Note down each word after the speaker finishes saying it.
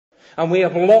And we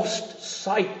have lost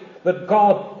sight that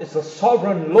God is the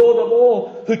sovereign Lord of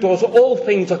all, who does all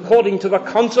things according to the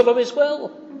counsel of his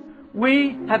will.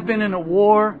 We have been in a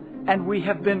war, and we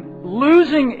have been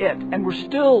losing it, and we're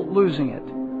still losing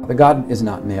it. But God is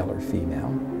not male or female.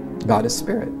 God is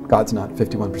spirit. God's not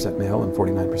 51% male and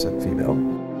 49% female.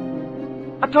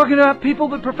 I'm talking about people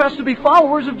that profess to be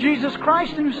followers of Jesus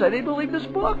Christ and who say they believe this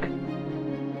book.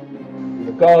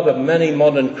 The God of many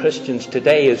modern Christians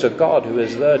today is a God who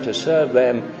is there to serve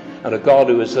them and a God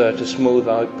who is there to smooth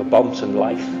out the bumps in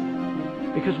life.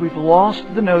 Because we've lost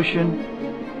the notion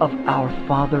of our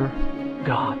Father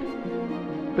God.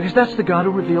 Because that's the God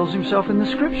who reveals himself in the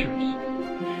Scriptures.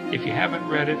 If you haven't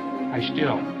read it, I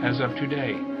still, as of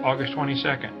today, August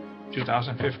 22nd,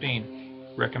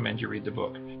 2015, recommend you read the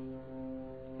book.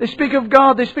 They speak of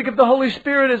God, they speak of the Holy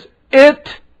Spirit as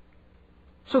it,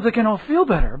 so they can all feel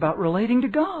better about relating to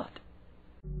God.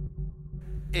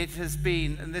 It has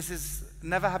been, and this has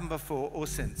never happened before or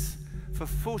since, for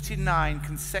 49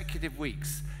 consecutive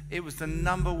weeks, it was the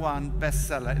 #1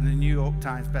 bestseller in the New York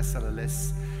Times bestseller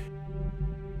lists.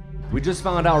 We just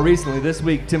found out recently, this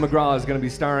week, Tim McGraw is going to be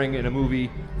starring in a movie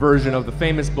version of the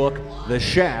famous book, The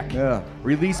Shack. Yeah.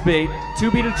 Release date to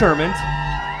be determined.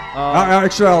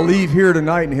 Actually, I'll leave here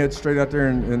tonight and head straight out there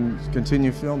and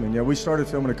continue filming. Yeah, we started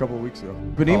filming a couple of weeks ago.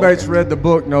 But anybody that's read the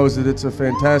book knows that it's a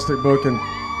fantastic book, and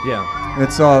yeah,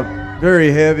 it's very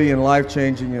heavy and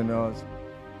life-changing. And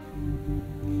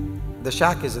The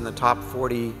Shack is in the top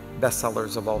 40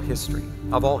 bestsellers of all history.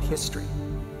 Of all history.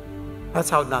 That's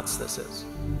how nuts this is.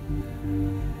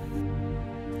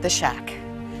 The Shack.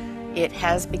 It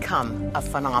has become a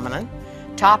phenomenon,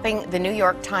 topping the New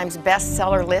York Times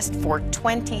bestseller list for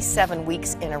 27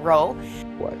 weeks in a row.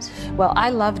 Well, I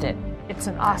loved it. It's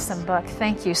an awesome book.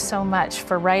 Thank you so much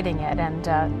for writing it, and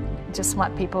just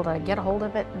want people to get a hold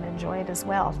of it and enjoy it as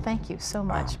well. Thank you so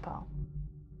much, Paul.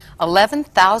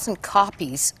 11,000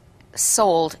 copies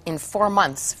sold in 4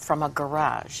 months from a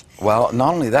garage. Well,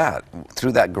 not only that,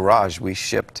 through that garage we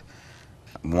shipped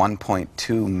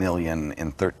 1.2 million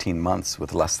in 13 months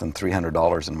with less than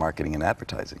 $300 in marketing and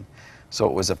advertising. So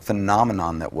it was a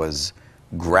phenomenon that was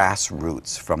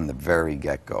grassroots from the very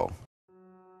get-go.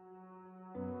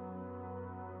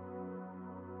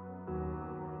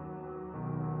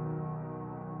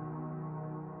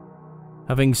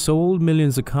 Having sold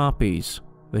millions of copies,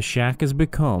 The Shack has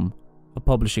become a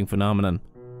publishing phenomenon.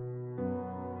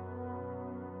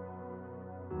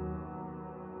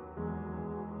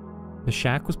 The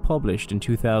Shack was published in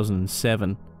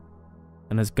 2007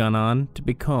 and has gone on to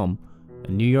become a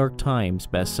New York Times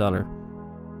bestseller.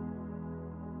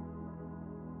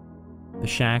 The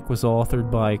Shack was authored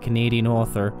by Canadian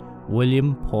author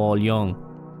William Paul Young.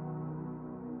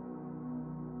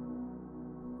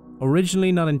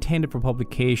 Originally not intended for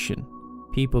publication,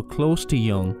 people close to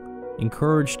Young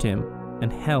encouraged him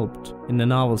and helped in the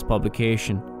novel's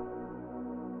publication.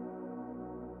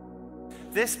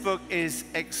 This book is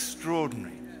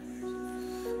extraordinary.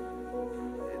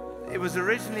 It was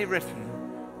originally written,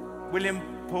 William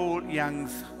Paul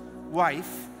Young's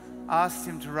wife asked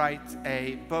him to write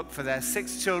a book for their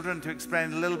 6 children to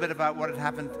explain a little bit about what had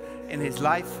happened in his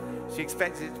life. She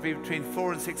expected it to be between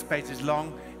 4 and 6 pages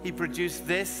long. He produced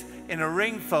this in a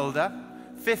ring folder,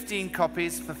 15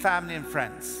 copies for family and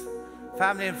friends.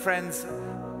 Family and friends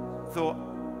thought,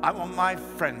 I want my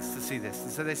friends to see this.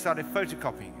 And so they started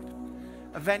photocopying it.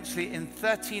 Eventually, in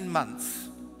 13 months,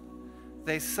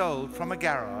 they sold from a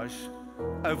garage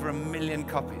over 1 million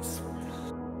copies.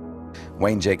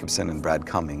 Wayne Jacobson and Brad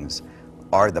Cummings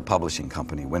are the publishing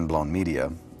company, Windblown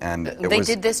Media, and They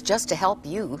did this just to help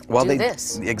you do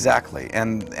this. Exactly,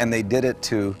 and they did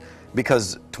it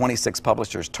because 26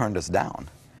 publishers turned us down.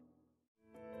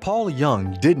 Paul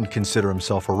Young didn't consider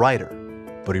himself a writer,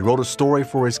 but he wrote a story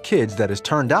for his kids that has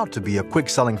turned out to be a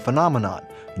quick-selling phenomenon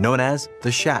known as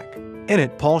The Shack. In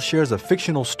it, Paul shares a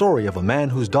fictional story of a man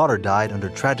whose daughter died under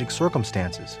tragic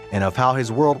circumstances and of how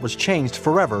his world was changed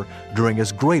forever during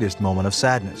his greatest moment of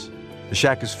sadness. The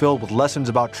Shack is filled with lessons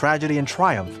about tragedy and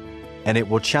triumph, and it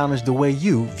will challenge the way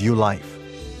you view life.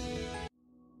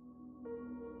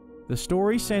 The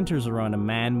story centers around a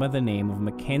man by the name of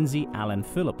Mackenzie Allen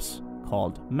Phillips,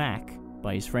 called Mac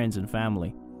by his friends and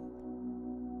family.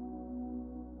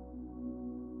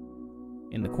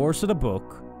 In the course of the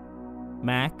book,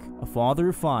 Mac, a father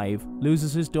of 5,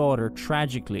 loses his daughter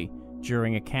tragically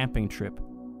during a camping trip.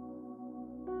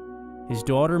 His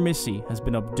daughter Missy has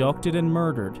been abducted and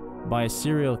murdered by a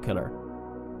serial killer,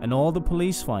 and all the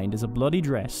police find is a bloody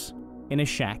dress in a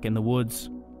shack in the woods.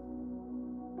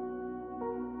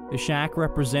 The shack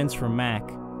represents for Mac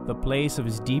the place of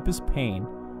his deepest pain,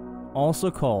 also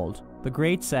called the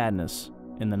great sadness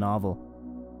in the novel.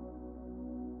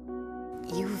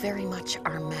 You very much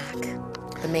are Mac,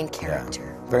 the main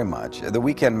character. Yeah, very much. The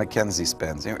weekend Mackenzie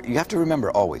spends, you have to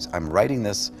remember always, I'm writing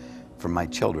this for my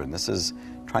children. This is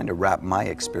trying to wrap my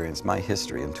experience, my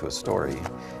history into a story.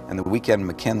 And the weekend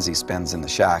Mackenzie spends in the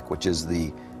shack, which is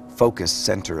the focus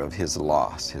center of his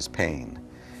loss, his pain,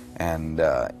 and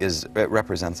it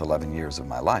represents 11 years of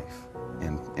my life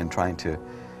in trying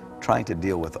to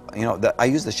deal with, I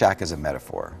use the shack as a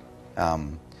metaphor.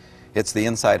 It's the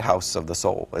inside house of the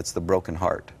soul. It's the broken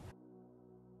heart.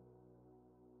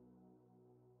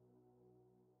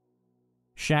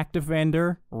 Shack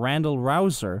defender Randall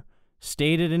Rouser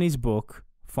stated in his book,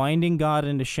 Finding God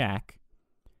in the Shack,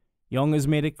 Young has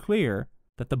made it clear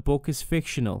that the book is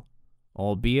fictional,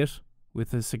 albeit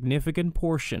with a significant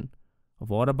portion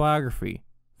of autobiography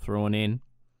thrown in.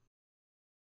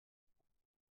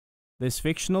 This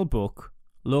fictional book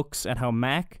looks at how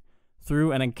Mac,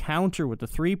 through an encounter with the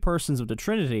three persons of the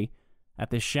Trinity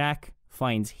at the shack,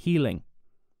 finds healing.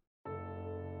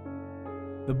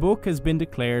 The book has been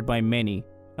declared by many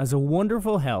as a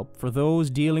wonderful help for those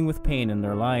dealing with pain in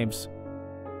their lives.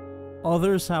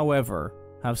 Others, however,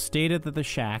 have stated that the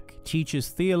shack teaches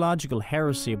theological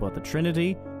heresy about the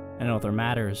Trinity and other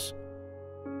matters.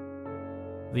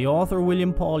 The author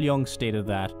William Paul Young stated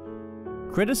that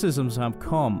criticisms have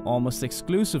come almost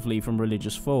exclusively from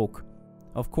religious folk.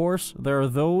 Of course, there are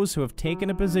those who have taken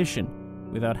a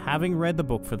position without having read the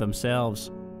book for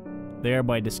themselves,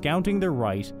 thereby discounting their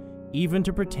right even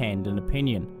to pretend an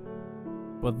opinion.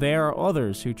 But there are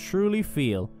others who truly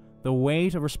feel the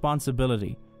weight of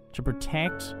responsibility to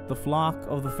protect the flock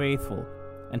of the faithful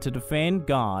and to defend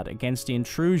God against the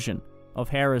intrusion of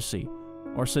heresy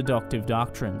or seductive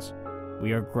doctrines.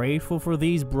 We are grateful for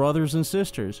these brothers and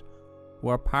sisters who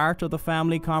are part of the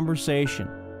family conversation,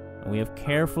 and we have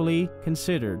carefully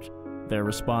considered their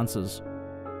responses.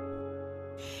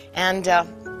 And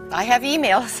I have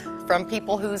emails from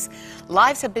people whose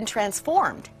lives have been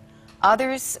transformed.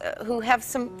 Others who have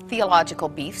some theological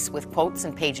beefs with quotes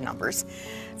and page numbers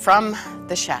from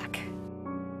the shack.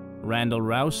 Randall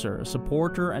Rouser, a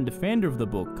supporter and defender of the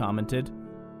book, commented,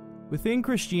 "Within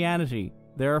Christianity,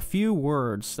 there are few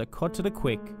words that cut to the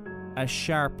quick as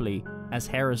sharply as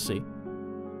heresy.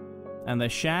 And the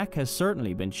shack has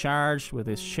certainly been charged with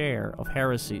its share of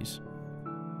heresies."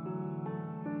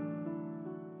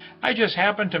 I just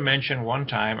happened to mention one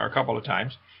time, or a couple of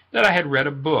times, that I had read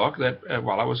a book that,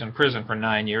 while I was in prison for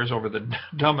 9 years over the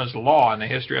dumbest law in the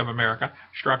history of America,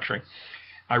 structuring,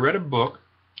 I read a book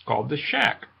called The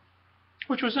Shack,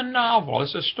 which was a novel.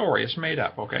 It's a story. It's made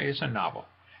up, okay? It's a novel.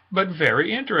 But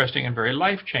very interesting and very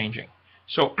life-changing.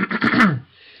 So,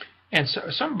 and so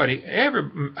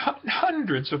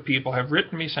hundreds of people have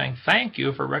written me saying, thank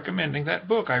you for recommending that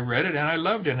book. I read it and I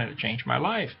loved it and it changed my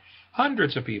life.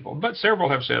 Hundreds of people. But several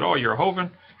have said, oh, you're a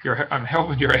Hovind, you're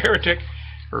a heretic,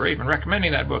 for even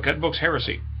recommending that book. That book's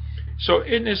heresy. So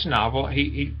in this novel,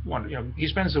 he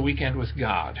spends the weekend with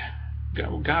God.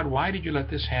 God, why did you let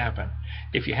this happen?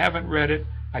 If you haven't read it,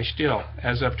 I still,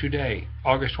 as of today,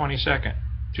 August 22nd,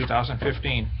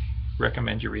 2015,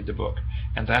 recommend you read the book.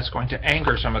 And that's going to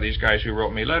anger some of these guys who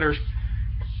wrote me letters.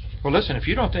 Well, listen, if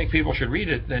you don't think people should read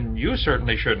it, then you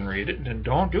certainly shouldn't read it, and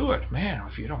don't do it. Man,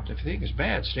 if you think it's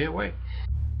bad, stay away.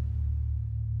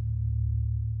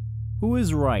 Who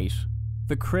is right,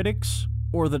 the critics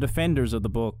or the defenders of the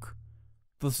book?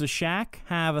 Does the shack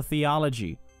have a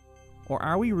theology, or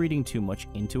are we reading too much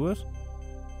into it?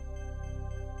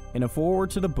 In a foreword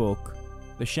to the book,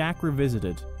 The Shack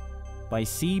Revisited, by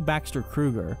C. Baxter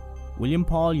Kruger, William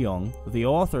Paul Young, the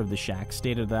author of The Shack,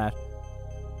 stated that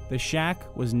The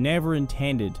Shack was never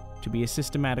intended to be a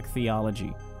systematic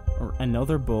theology or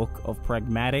another book of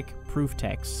pragmatic proof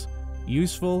texts,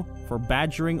 useful for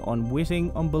badgering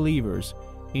unwitting unbelievers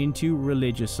into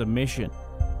religious submission.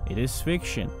 It is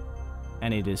fiction,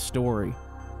 and it is story.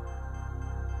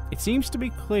 It seems to be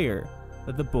clear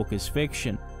that the book is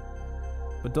fiction.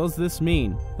 But does this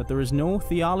mean that there is no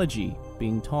theology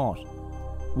being taught?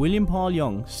 William Paul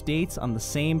Young states on the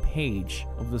same page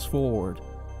of this foreword,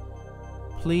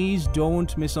 "Please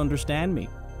don't misunderstand me.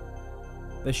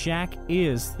 The Shack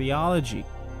is theology,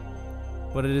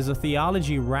 but it is a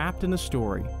theology wrapped in a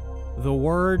story, the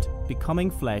Word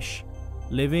becoming flesh,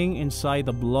 living inside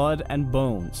the blood and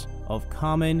bones of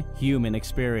common human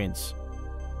experience."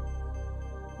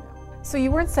 So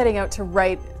you weren't setting out to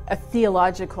write a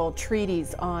theological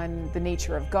treatise on the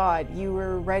nature of God. You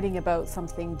were writing about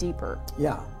something deeper.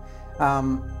 Yeah.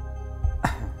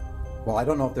 Well, I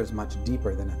don't know if there's much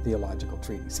deeper than a theological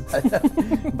treatise,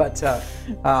 but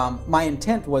my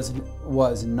intent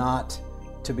was not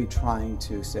to be trying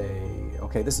to say,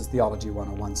 okay, this is Theology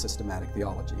 101, systematic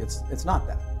theology. It's not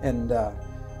that. And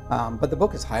but the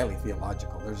book is highly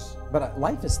theological. But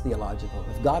life is theological.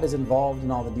 If God is involved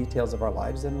in all the details of our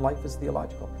lives, then life is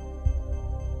theological.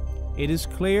 It is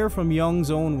clear from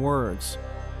Young's own words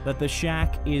that the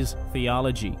shack is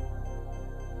theology.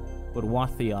 But what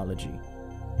theology?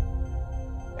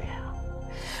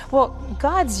 Well,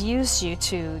 God's used you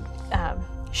to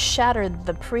shatter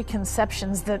the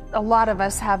preconceptions that a lot of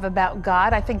us have about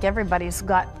God. I think everybody's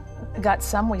got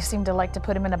some. We seem to like to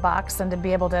put him in a box and to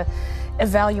be able to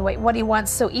evaluate what he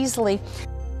wants so easily.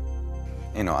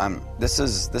 You know, this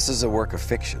is a work of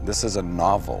fiction. This is a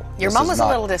novel. Your mom was a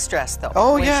little distressed, though.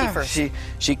 Oh when yeah,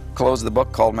 she closed the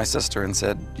book, called my sister, and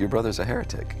said, "Your brother's a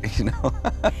heretic." You know,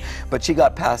 but she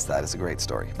got past that. It's a great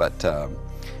story. But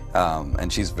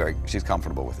and she's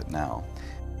comfortable with it now.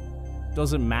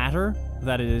 Does it matter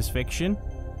that it is fiction?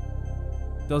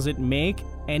 Does it make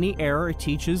any error it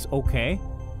teaches okay?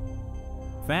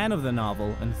 Fan of the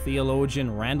novel and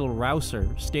theologian Randall Rouser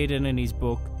stated in his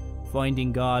book,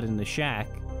 Finding God in the Shack,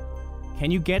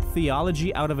 can you get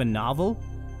theology out of a novel?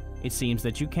 It seems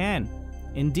that you can.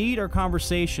 Indeed, our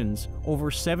conversations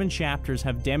over 7 chapters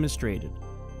have demonstrated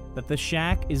that the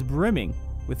Shack is brimming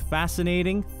with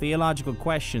fascinating theological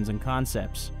questions and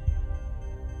concepts.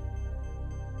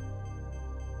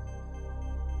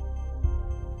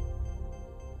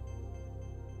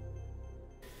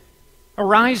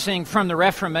 Arising from the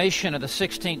Reformation of the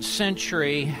 16th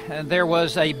century, there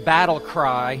was a battle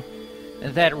cry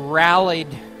that rallied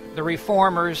the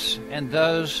reformers and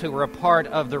those who were a part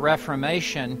of the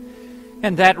Reformation,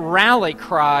 and that rally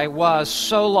cry was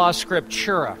Sola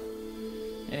Scriptura.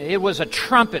 It was a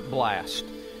trumpet blast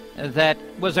that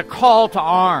was a call to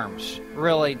arms,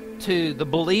 really, to the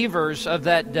believers of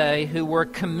that day who were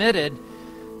committed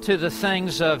to the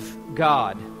things of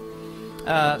God.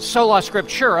 Sola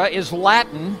Scriptura is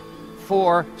Latin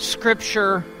for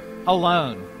Scripture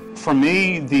alone. For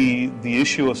me, the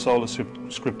issue of Sola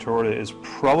Scriptura is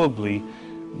probably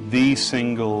the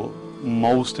single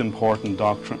most important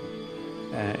doctrine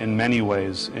in many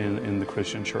ways in the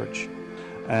Christian church.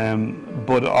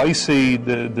 But I see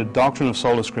the doctrine of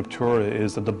Sola Scriptura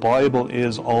is that the Bible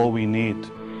is all we need.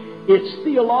 It's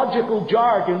theological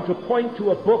jargon to point to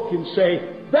a book and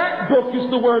say, that book is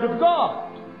the Word of God.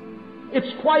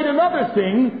 It's quite another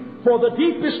thing for the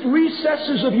deepest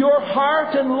recesses of your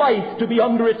heart and life to be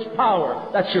under its power.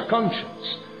 That's your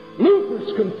conscience.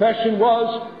 Luther's confession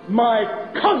was, my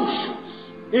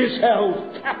conscience is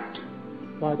held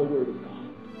captive by the Word of God.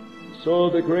 So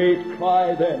the great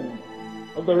cry then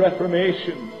of the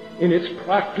Reformation in its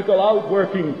practical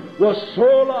outworking was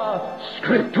Sola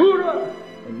Scriptura.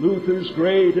 And Luther's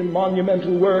great and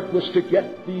monumental work was to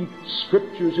get the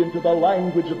Scriptures into the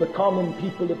language of the common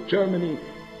people of Germany.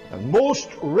 And most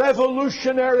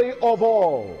revolutionary of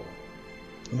all,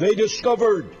 they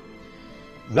discovered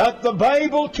that the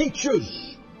Bible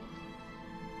teaches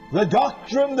the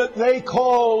doctrine that they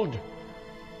called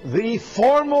the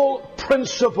formal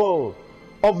principle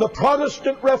of the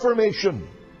Protestant Reformation.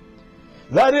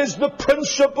 That is the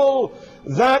principle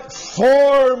that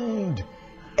formed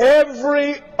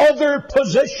every other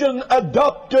position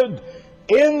adopted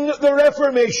in the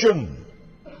Reformation.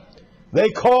 They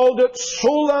called it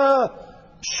Sola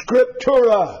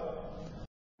Scriptura.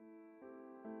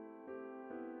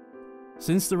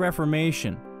 Since the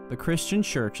Reformation, the Christian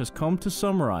Church has come to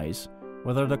summarize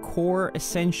what are the core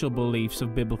essential beliefs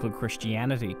of biblical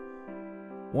Christianity.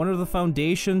 One of the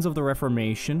foundations of the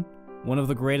Reformation, one of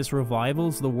the greatest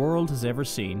revivals the world has ever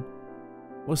seen,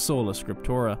 was Sola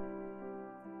Scriptura.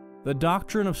 The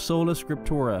doctrine of Sola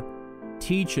Scriptura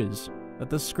teaches that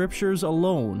the Scriptures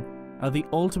alone are the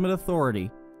ultimate authority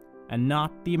and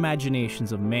not the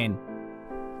imaginations of men.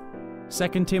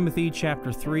 2 Timothy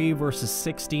chapter 3 verses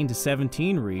 16 to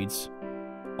 17 reads,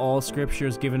 all Scripture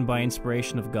is given by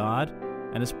inspiration of God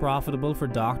and is profitable for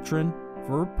doctrine,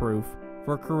 for reproof,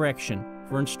 for correction,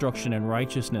 for instruction in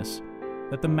righteousness,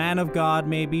 that the man of God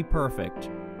may be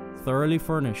perfect, thoroughly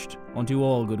furnished unto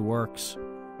all good works.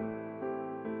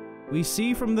 We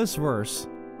see from this verse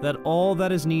that all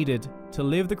that is needed to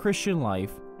live the Christian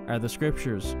life are the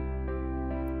Scriptures.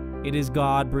 It is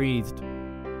God-breathed.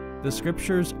 The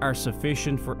Scriptures are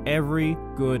sufficient for every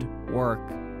good work.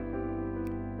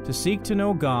 To seek to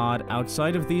know God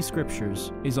outside of these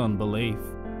Scriptures is unbelief.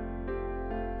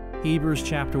 Hebrews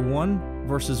chapter 1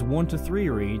 verses 1 to 3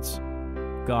 reads,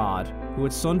 God, who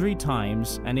at sundry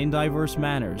times and in diverse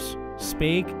manners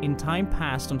spake in time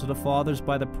past unto the fathers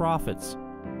by the prophets,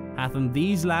 hath in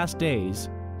these last days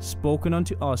spoken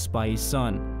unto us by his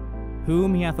Son,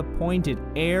 whom he hath appointed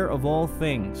heir of all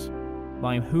things,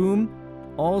 by whom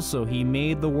also he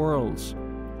made the worlds,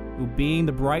 who being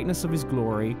the brightness of his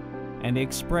glory, and the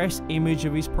express image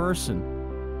of his person,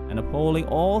 and upholding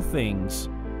all things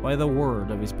by the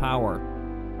word of his power,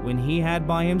 when he had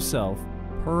by himself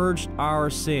purged our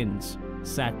sins,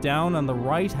 sat down on the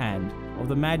right hand of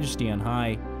the Majesty on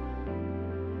high.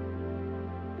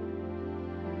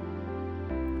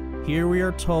 Here we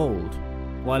are told,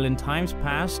 while in times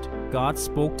past God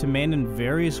spoke to men in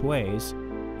various ways,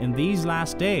 in these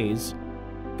last days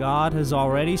God has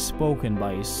already spoken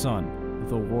by his Son,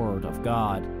 the Word of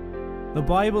God. The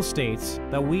Bible states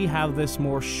that we have this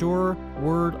more sure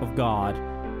Word of God,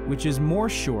 which is more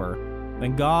sure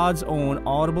than God's own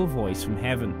audible voice from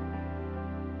heaven.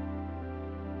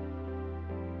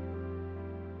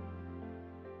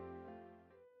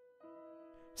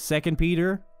 Second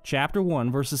Peter chapter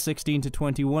 1 verses 16 to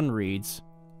 21 reads,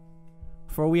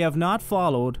 "For we have not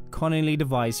followed cunningly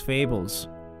devised fables,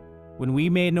 when we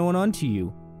made known unto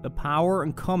you the power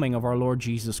and coming of our Lord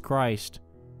Jesus Christ,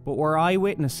 but were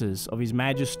eyewitnesses of his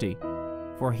majesty.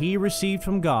 For he received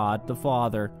from God the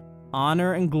Father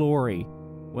honor and glory,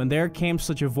 when there came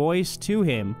such a voice to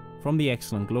him from the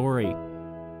excellent glory.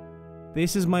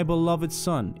 This is my beloved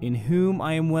Son, in whom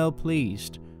I am well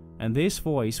pleased. And this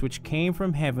voice which came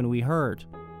from heaven we heard,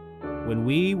 when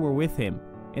we were with him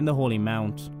in the holy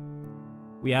mount.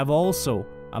 We have also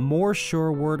a more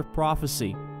sure word of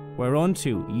prophecy,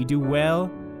 whereunto ye do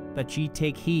well that ye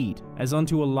take heed, as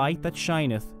unto a light that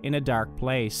shineth in a dark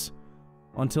place,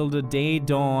 until the day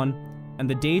dawn and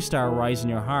the day star rise in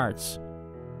your hearts,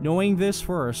 knowing this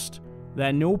first,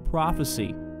 that no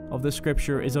prophecy of the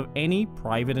Scripture is of any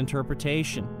private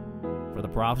interpretation. For the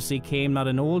prophecy came not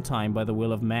in old time by the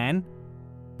will of man,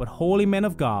 but holy men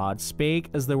of God spake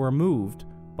as they were moved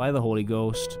by the Holy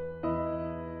Ghost."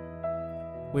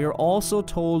 We are also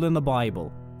told in the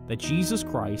Bible that Jesus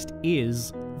Christ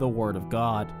is the Word of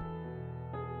God.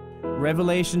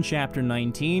 Revelation chapter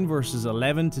 19 verses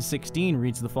 11 to 16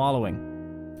 reads the following,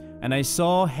 "And I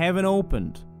saw heaven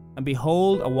opened, and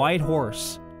behold a white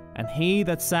horse, and he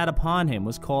that sat upon him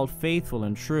was called Faithful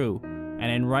and True,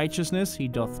 and in righteousness he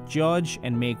doth judge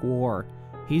and make war.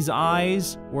 His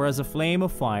eyes were as a flame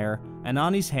of fire, and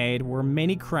on his head were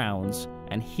many crowns,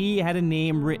 and he had a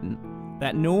name written,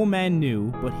 that no man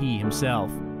knew but he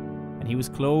himself. And he was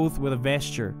clothed with a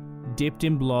vesture, dipped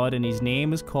in blood, and his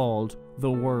name is called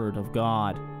the Word of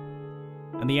God.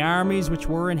 And the armies which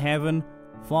were in heaven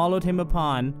followed him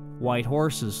upon white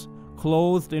horses,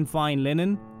 clothed in fine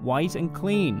linen, white and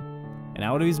clean. And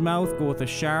out of his mouth goeth a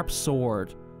sharp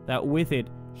sword, that with it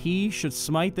he should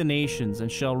smite the nations,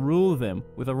 and shall rule them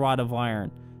with a rod of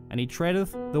iron. And he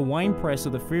treadeth the winepress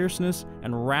of the fierceness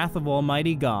and wrath of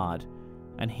Almighty God.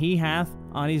 And he hath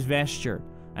on his vesture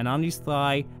and on his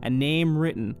thigh a name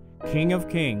written, King of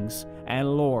Kings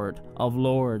and Lord of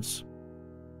Lords."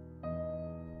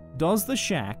 Does the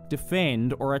Shack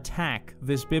defend or attack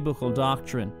this biblical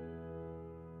doctrine?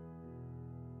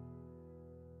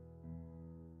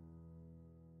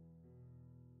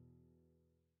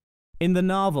 In the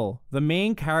novel, the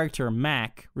main character,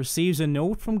 Mac, receives a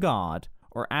note from God,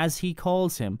 or as he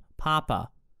calls him, Papa.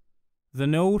 The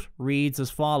note reads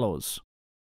as follows: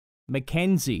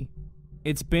 "Mackenzie,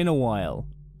 it's been a while.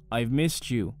 I've missed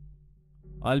you.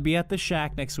 I'll be at the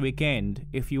Shack next weekend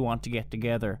if you want to get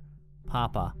together.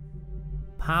 Papa."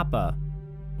 Papa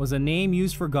was a name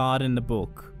used for God in the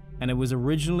book, and it was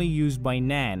originally used by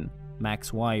Nan,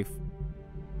 Mac's wife.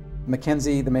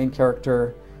 Mackenzie, the main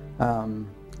character,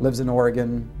 lives in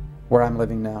Oregon, where I'm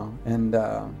living now, and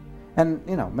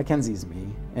you know, Mackenzie's me,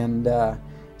 and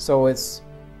so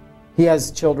he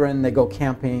has children. They go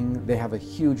camping. They have a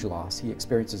huge loss. He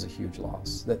experiences a huge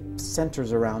loss that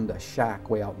centers around a shack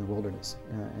way out in the wilderness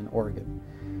in Oregon.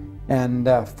 And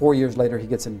 4 years later, he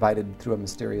gets invited through a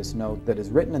mysterious note that is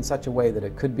written in such a way that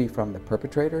it could be from the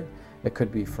perpetrator, it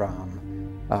could be from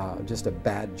just a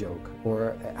bad joke,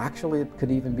 or actually it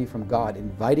could even be from God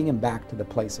inviting him back to the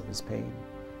place of his pain.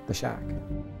 The shack.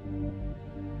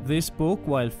 This book,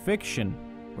 while fiction,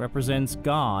 represents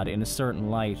God in a certain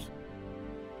light.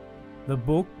 The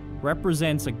book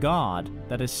represents a God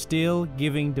that is still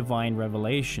giving divine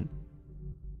revelation.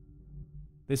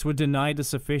 This would deny the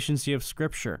sufficiency of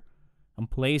Scripture and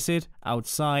place it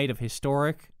outside of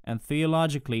historic and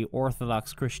theologically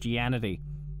orthodox Christianity.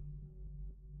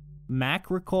 Mac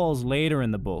recalls later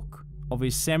in the book of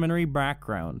his seminary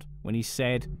background when he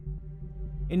said,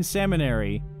 "In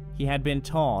seminary, he had been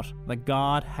taught that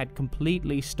God had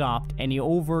completely stopped any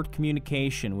overt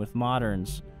communication with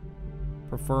moderns,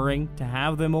 preferring to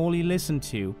have them only listen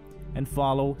to and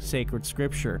follow sacred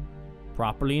scripture,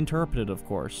 properly interpreted, of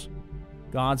course.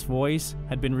 God's voice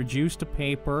had been reduced to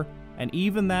paper, and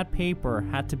even that paper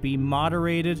had to be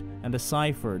moderated and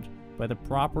deciphered by the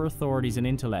proper authorities and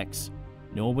intellects.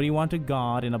 Nobody wanted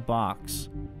God in a box,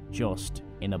 just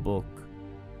in a book.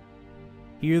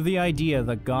 Hear the idea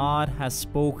that God has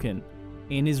spoken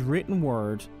in His written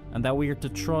word, and that we are to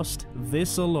trust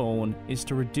this alone is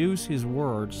to reduce His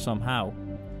word somehow.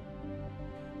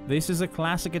 This is a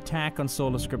classic attack on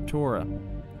sola scriptura,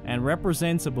 and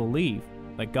represents a belief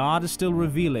that God is still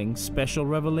revealing special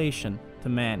revelation to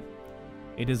men.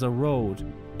 It is a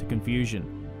road to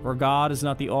confusion, for God is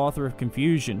not the author of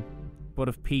confusion, but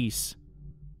of peace,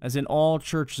 as in all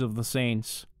churches of the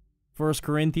saints. 1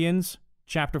 Corinthians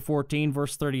chapter 14,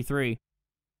 verse 33.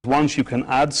 Once you can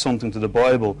add something to the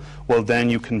Bible, well, then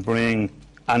you can bring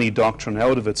any doctrine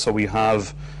out of it. So we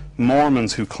have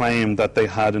Mormons who claim that they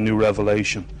had a new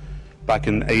revelation back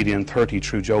in 80 and 30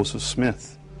 through Joseph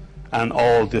Smith, and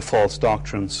all the false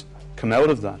doctrines come out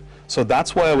of that. So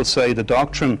that's why I would say the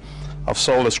doctrine of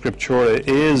sola scriptura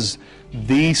is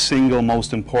the single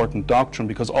most important doctrine,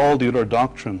 because all the other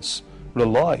doctrines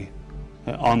rely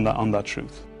on that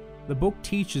truth. The book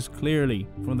teaches clearly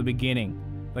from the beginning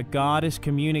that God is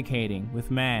communicating with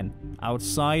man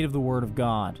outside of the Word of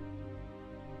God.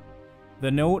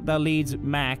 The note that leads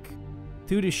Mac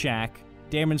to the shack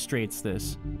demonstrates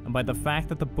this, and by the fact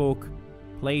that the book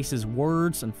places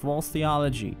words and false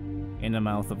theology in the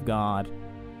mouth of God.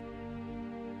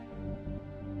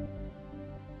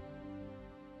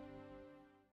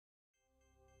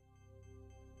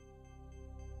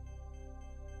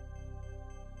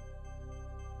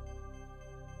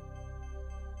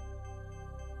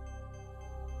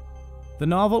 The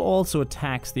novel also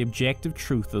attacks the objective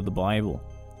truth of the Bible.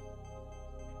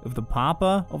 If the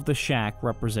Papa of the shack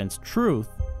represents truth,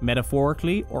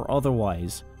 metaphorically or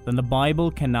otherwise, then the Bible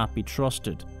cannot be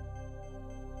trusted.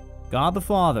 God the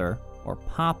Father, or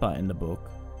Papa in the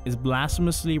book, is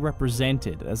blasphemously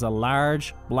represented as a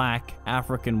large, black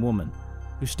African woman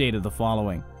who stated the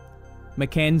following: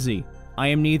 Mackenzie, I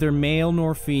am neither male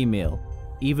nor female,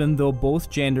 even though both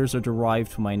genders are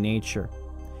derived from my nature.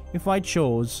 If I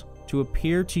chose to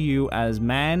appear to you as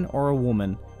man or a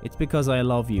woman, it's because I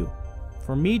love you.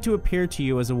 For me to appear to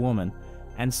you as a woman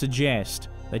and suggest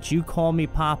that you call me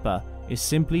Papa is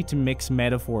simply to mix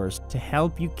metaphors to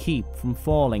help you keep from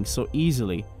falling so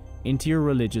easily into your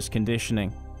religious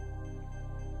conditioning.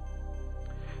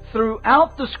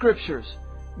 Throughout the Scriptures,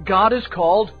 God is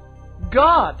called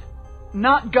God,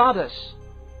 not Goddess.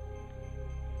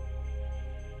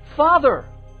 Father,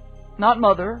 not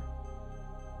Mother.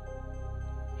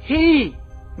 He,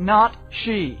 not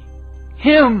she.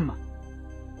 Him,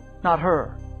 not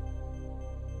her.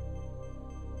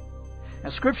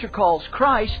 And Scripture calls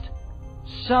Christ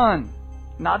Son,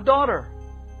 not daughter.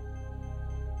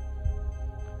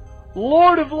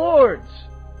 Lord of lords,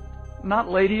 not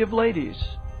Lady of ladies.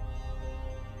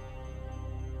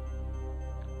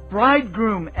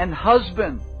 Bridegroom and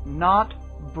husband, not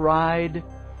bride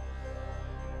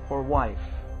or wife.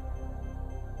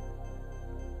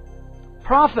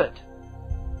 Prophet,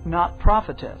 not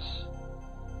prophetess.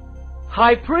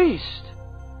 High priest,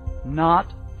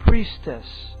 not priestess.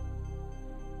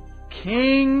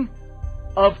 King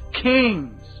of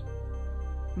kings,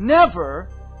 never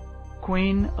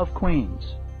Queen of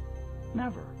queens.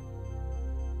 Never.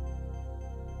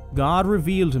 God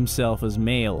revealed Himself as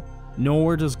male,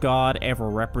 nor does God ever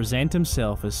represent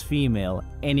Himself as female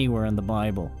anywhere in the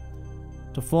Bible.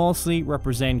 To falsely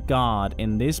represent God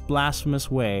in this blasphemous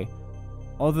way,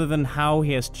 other than how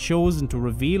He has chosen to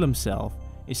reveal Himself,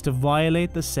 is to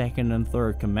violate the second and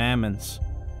third commandments.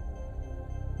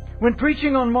 When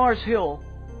preaching on Mars Hill,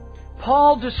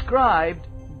 Paul described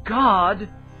God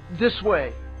this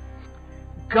way: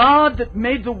 God that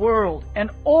made the world and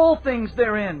all things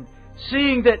therein,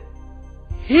 seeing that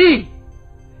He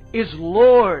is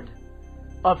Lord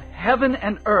of heaven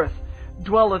and earth,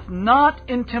 dwelleth not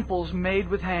in temples made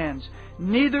with hands,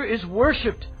 neither is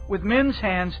worshipped with men's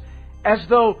hands, as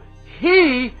though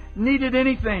He needed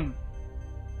anything,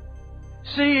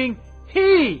 seeing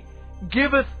He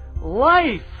giveth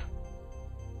life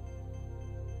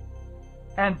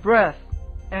and breath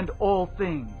and all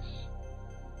things.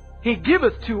 He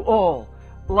giveth to all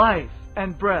life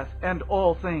and breath and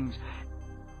all things.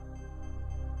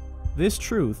 This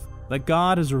truth, that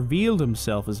God has revealed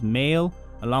Himself as male,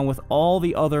 along with all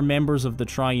the other members of the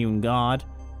triune God,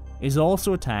 is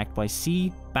also attacked by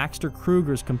C. Baxter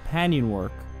Kruger's companion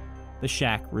work, The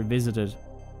Shack Revisited.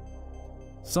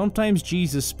 Sometimes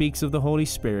Jesus speaks of the Holy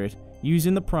Spirit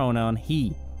using the pronoun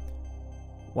He,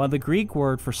 while the Greek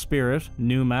word for spirit,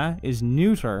 pneuma, is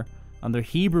neuter, and the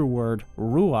Hebrew word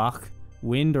ruach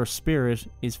wind, or spirit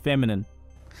is feminine.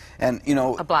 And, you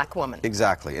know, a black woman.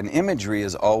 Exactly. And imagery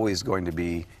is always going to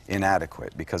be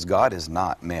inadequate because God is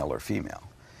not male or female.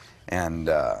 And,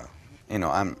 you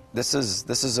know, this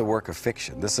is a work of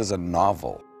fiction. This is a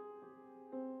novel.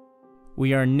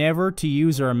 We are never to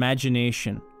use our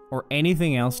imagination or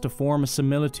anything else to form a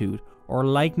similitude or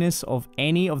likeness of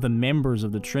any of the members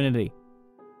of the Trinity.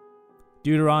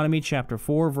 Deuteronomy chapter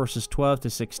 4 verses 12 to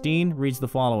 16 reads the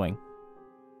following.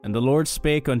 And the Lord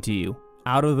spake unto you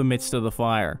out of the midst of the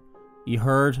fire. Ye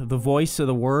heard the voice of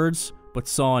the words, but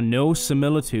saw no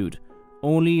similitude,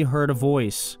 only ye heard a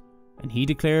voice. And he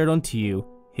declared unto you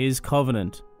his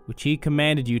covenant, which he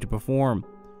commanded you to perform,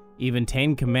 even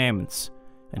 10 commandments.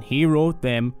 And he wrote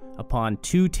them upon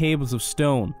 2 tables of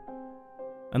stone.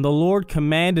 And the Lord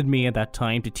commanded me at that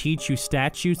time to teach you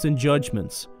statutes and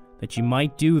judgments, that ye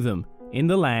might do them in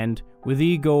the land whither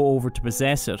ye go over to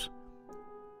possess it.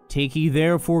 Take ye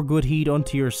therefore good heed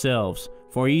unto yourselves,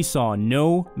 for ye saw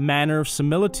no manner of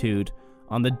similitude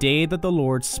on the day that the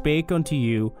Lord spake unto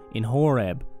you in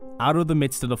Horeb, out of the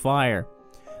midst of the fire,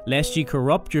 lest ye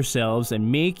corrupt yourselves and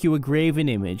make you a graven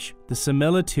image, the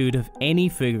similitude of any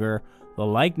figure, the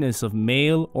likeness of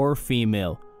male or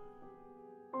female.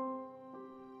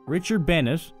 Richard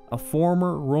Bennett, a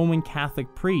former Roman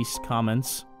Catholic priest,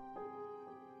 comments,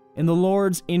 in the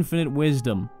Lord's infinite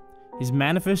wisdom, his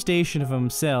manifestation of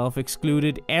himself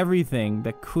excluded everything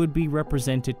that could be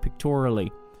represented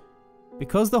pictorially.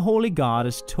 Because the Holy God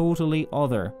is totally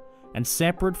other and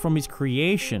separate from his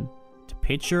creation, to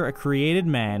picture a created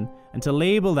man and to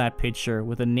label that picture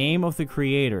with the name of the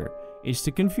Creator is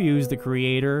to confuse the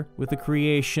Creator with the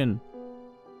creation.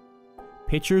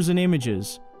 Pictures and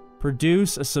images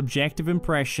produce a subjective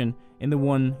impression in the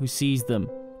one who sees them.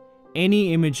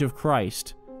 Any image of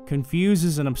Christ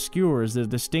confuses and obscures the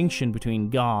distinction between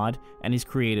God and his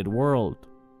created world.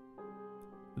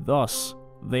 Thus,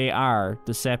 they are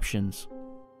deceptions.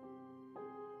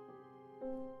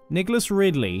 Nicholas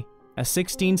Ridley, a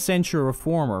 16th century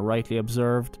reformer, rightly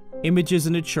observed, images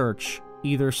in the church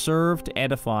either serve to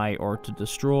edify or to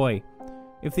destroy.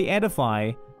 If they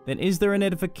edify, then is there an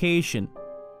edification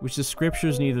which the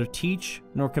scriptures neither teach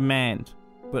nor command,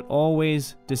 but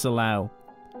always disallow?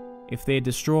 If they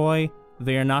destroy,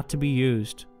 they are not to be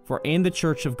used, for in the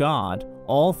church of God,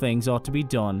 all things ought to be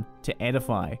done to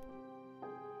edify.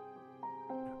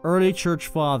 Early church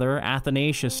father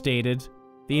Athanasius stated,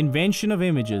 the invention of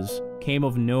images came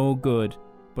of no good,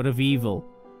 but of evil,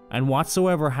 and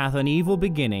whatsoever hath an evil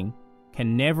beginning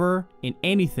can never in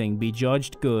anything be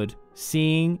judged good,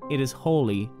 seeing it is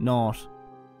wholly naught.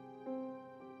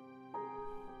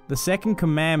 The second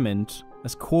commandment,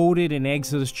 as quoted in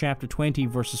Exodus chapter 20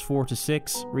 verses 4 to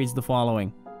 6, reads the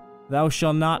following. Thou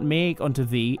shalt not make unto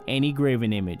thee any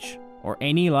graven image, or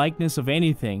any likeness of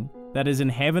anything that is in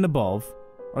heaven above,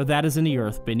 or that is in the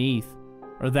earth beneath,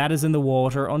 or that is in the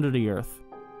water under the earth.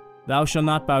 Thou shalt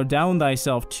not bow down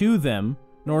thyself to them,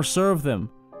 nor serve them,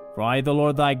 for I the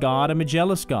Lord thy God am a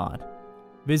jealous God,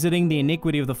 visiting the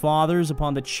iniquity of the fathers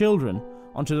upon the children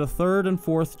unto the 3rd and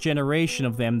 4th generation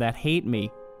of them that hate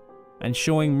me, and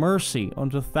showing mercy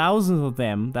unto thousands of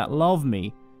them that love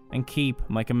me and keep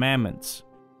my commandments.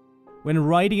 When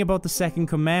writing about the second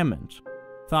commandment,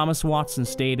 Thomas Watson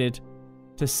stated,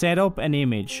 to set up an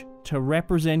image to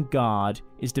represent God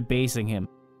is debasing him.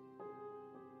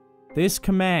 This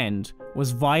command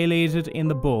was violated in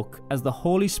the book as the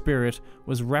Holy Spirit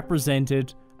was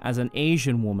represented as an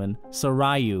Asian woman,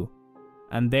 Sarayu,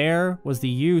 and there was the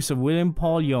use of William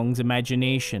Paul Young's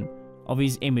imagination of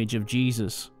his image of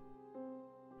Jesus.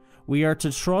 We are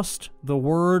to trust the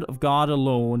Word of God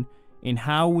alone in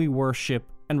how we worship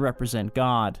and represent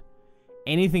God.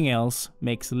 Anything else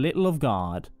makes little of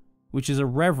God, which is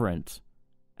irreverent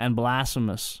and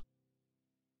blasphemous.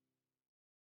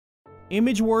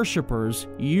 Image worshippers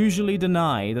usually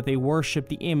deny that they worship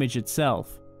the image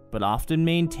itself, but often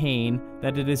maintain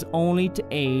that it is only to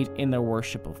aid in their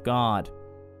worship of God.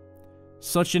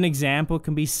 Such an example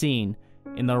can be seen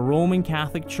in the Roman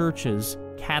Catholic Church's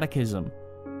Catechism,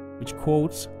 which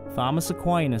quotes Thomas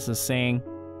Aquinas as saying,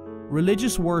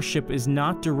 religious worship is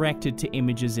not directed to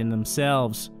images in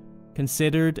themselves,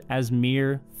 considered as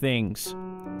mere things.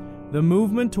 The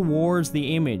movement towards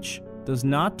the image does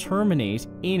not terminate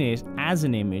in it as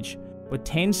an image, but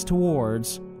tends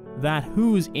towards that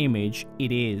whose image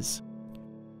it is.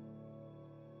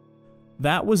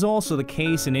 That was also the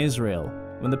case in Israel,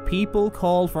 when the people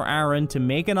called for Aaron to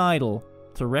make an idol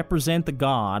to represent the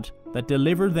God that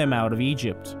delivered them out of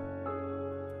Egypt.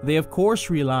 They of course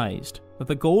realized that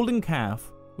the golden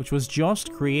calf, which was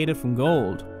just created from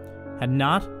gold, had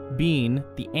not been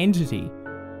the entity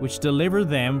which delivered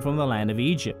them from the land of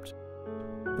Egypt.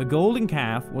 The golden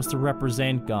calf was to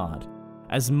represent God,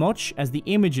 as much as the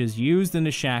images used in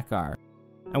the shack are.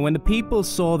 And when the people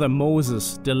saw that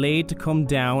Moses delayed to come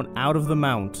down out of the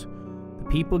mount, the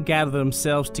people gathered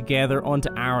themselves together unto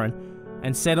Aaron,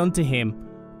 and said unto him,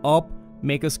 Up,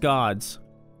 make us gods,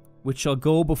 which shall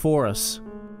go before us.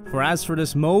 For as for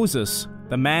this Moses,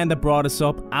 the man that brought us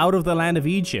up out of the land of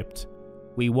Egypt,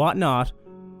 we wot not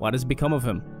what has become of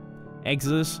him.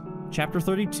 Exodus chapter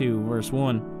 32, verse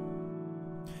 1.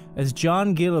 As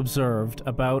John Gill observed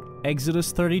about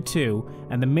Exodus 32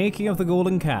 and the making of the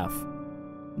golden calf,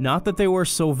 not that they were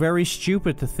so very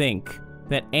stupid to think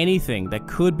that anything that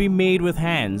could be made with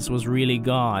hands was really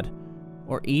God,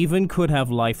 or even could have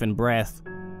life and breath,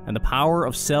 and the power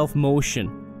of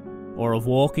self-motion, or of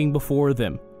walking before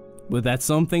them, but that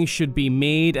something should be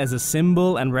made as a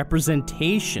symbol and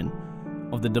representation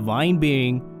of the divine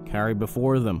being carried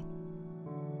before them.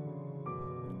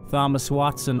 Thomas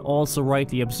Watson also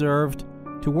rightly observed,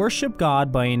 to worship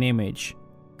God by an image,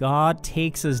 God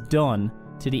takes as done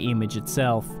to the image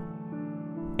itself.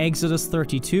 Exodus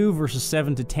 32 verses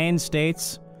 7 to 10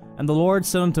 states, And the Lord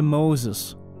said unto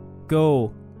Moses,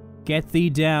 Go, get thee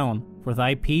down, for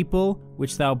thy people,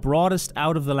 which thou broughtest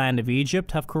out of the land of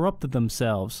Egypt, have corrupted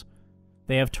themselves.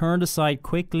 They have turned aside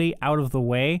quickly out of the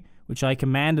way which I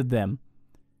commanded them.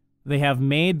 They have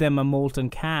made them a molten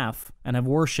calf, and have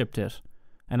worshipped it,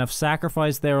 and have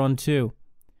sacrificed thereunto,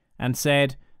 and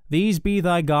said, These be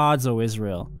thy gods, O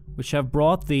Israel, which have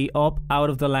brought thee up out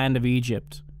of the land of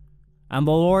Egypt. And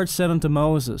the Lord said unto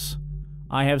Moses,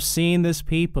 I have seen this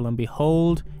people, and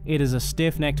behold, it is a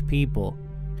stiff-necked people.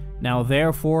 Now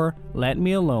therefore let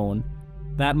me alone,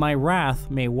 that my wrath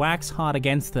may wax hot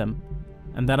against them,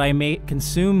 and that I may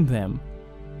consume them,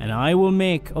 and I will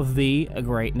make of thee a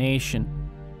great nation.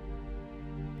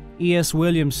 E.S.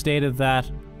 Williams stated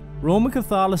that Roman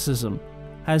Catholicism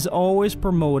has always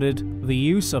promoted the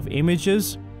use of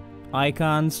images,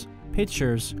 icons,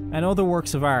 pictures, and other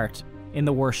works of art in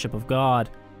the worship of God.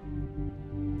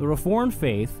 The Reformed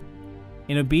faith,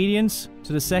 in obedience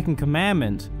to the Second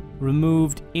Commandment,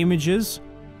 removed images,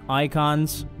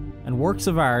 icons, and works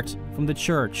of art from the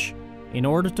Church in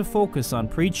order to focus on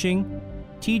preaching,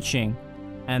 teaching,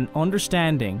 and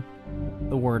understanding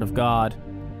the Word of God.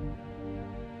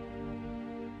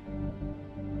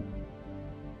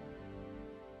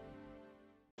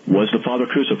 Was the Father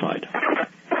crucified?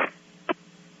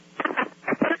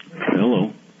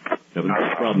 Hello. Having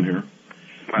a problem here.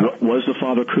 Was the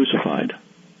Father crucified?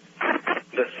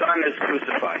 The Son is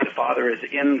crucified. The Father is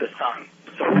in the Son.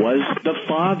 Was the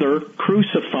Father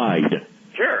crucified?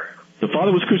 Sure. The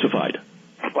Father was crucified.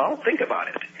 Well, think about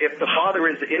it. If the Father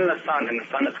is in the Son and the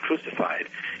Son is crucified,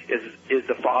 is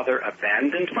the Father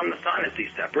abandoned from the Son? Is he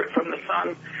separate from the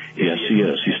Son? Yes, he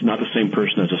is. He's not the same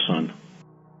person as the Son.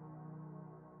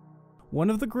 One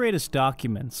of the greatest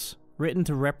documents written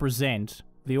to represent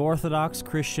the Orthodox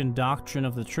Christian doctrine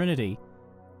of the Trinity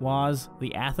was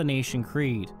the Athanasian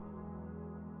Creed.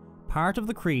 Part of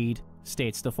the creed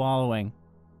states the following: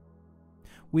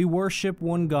 We worship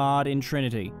one God in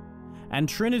Trinity, and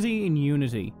Trinity in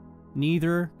unity,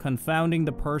 neither confounding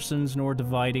the persons nor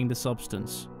dividing the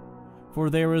substance. For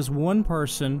there is one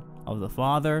person of the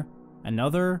Father,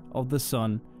 another of the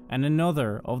Son, and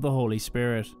another of the Holy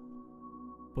Spirit.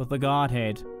 But the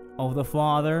Godhead of the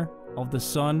Father, of the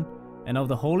Son, and of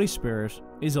the Holy Spirit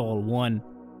is all one,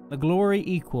 the glory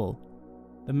equal,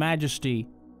 the majesty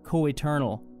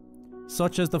co-eternal.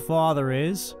 Such as the Father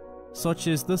is, such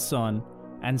is the Son,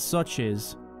 and such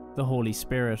is the Holy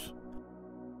Spirit.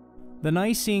 The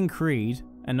Nicene Creed,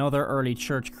 another early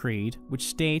church creed, which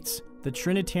states the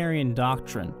Trinitarian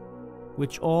doctrine,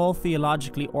 which all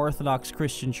theologically orthodox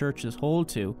Christian churches hold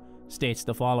to, states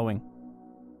the following: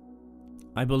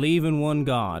 I believe in one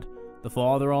God, the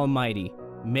Father Almighty,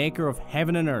 maker of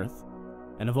heaven and earth,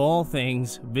 and of all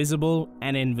things visible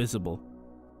and invisible,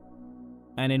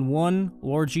 and in one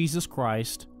Lord Jesus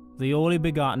Christ, the only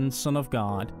begotten Son of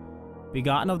God,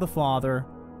 begotten of the Father,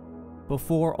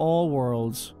 before all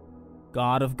worlds,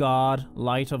 God of God,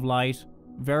 light of light,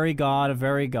 very God of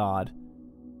very God,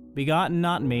 begotten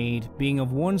not made, being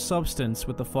of one substance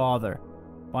with the Father,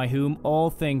 by whom all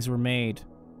things were made,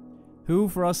 who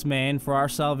for us men, for our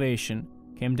salvation,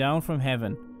 came down from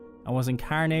heaven, and was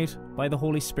incarnate by the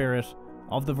Holy Spirit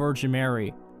of the Virgin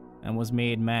Mary, and was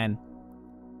made man,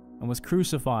 and was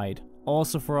crucified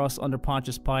also for us under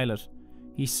Pontius Pilate.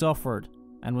 He suffered,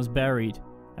 and was buried,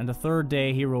 and the third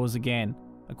day he rose again,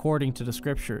 according to the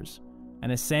Scriptures,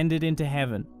 and ascended into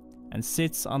heaven, and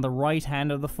sits on the right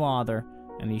hand of the Father,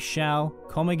 and he shall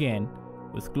come again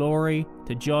with glory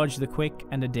to judge the quick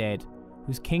and the dead,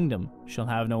 whose kingdom shall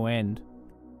have no end.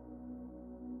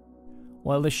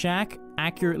 While the shack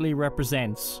accurately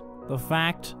represents the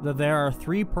fact that there are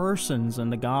three persons in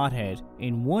the Godhead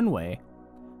in one way,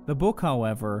 the book,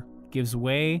 however, gives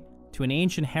way to an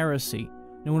ancient heresy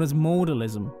known as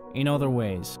modalism in other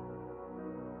ways.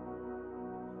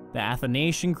 The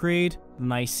Athanasian Creed, the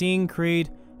Nicene Creed,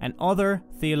 and other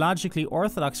theologically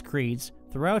orthodox creeds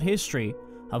throughout history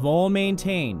have all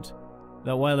maintained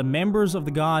that while the members of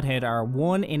the Godhead are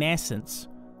one in essence,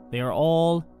 they are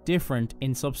all different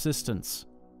in subsistence.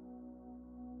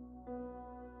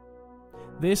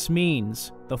 This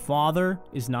means the Father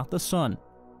is not the Son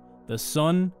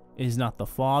is not the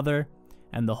Father,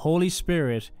 and the Holy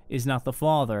Spirit is not the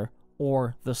Father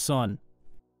or the Son.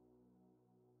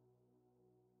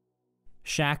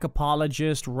 Shack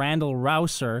apologist Randall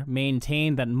Rouser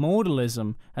maintained that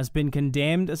modalism has been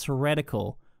condemned as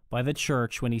heretical by the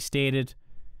church when he stated,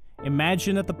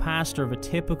 "Imagine that the pastor of a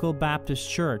typical Baptist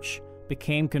church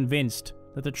became convinced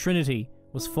that the Trinity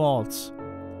was false.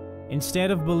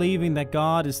 Instead of believing that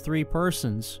God is three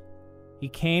persons, he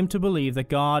came to believe that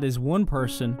God is one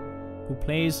person who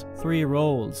plays three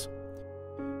roles.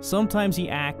 Sometimes he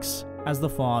acts as the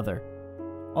Father,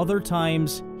 other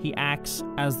times he acts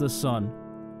as the Son,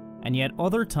 and yet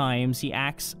other times he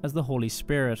acts as the Holy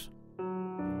Spirit.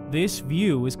 This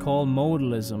view is called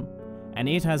modalism, and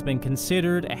it has been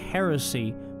considered a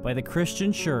heresy by the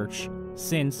Christian Church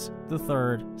since the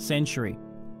 3rd century."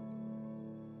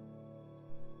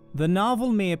 The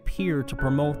novel may appear to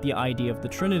promote the idea of the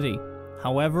Trinity.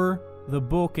 However, the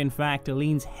book in fact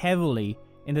leans heavily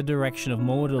in the direction of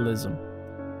modalism.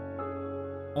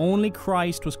 Only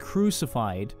Christ was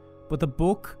crucified, but the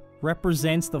book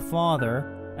represents the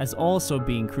Father as also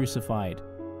being crucified.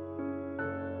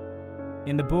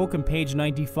 In the book on page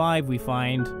 95 we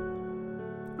find,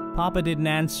 "Papa didn't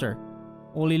answer,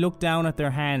 only looked down at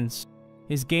their hands.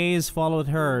 His gaze followed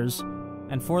hers,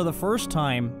 and for the first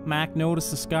time Mac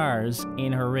noticed the scars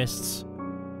in her wrists.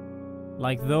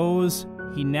 Like those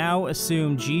he now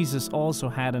assumed Jesus also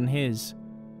had on his.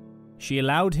 She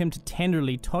allowed him to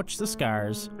tenderly touch the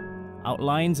scars,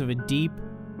 outlines of a deep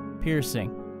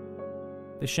piercing."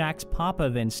 The shack's papa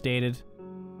then stated,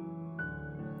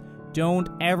 "Don't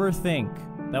ever think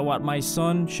that what my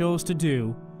son chose to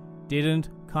do didn't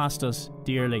cost us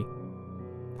dearly.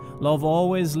 Love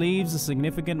always leaves a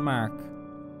significant mark,"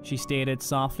 she stated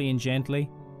softly and gently.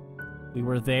 "We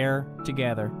were there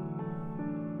together."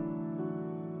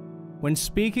 When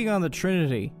speaking on the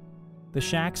Trinity, the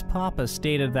shack's papa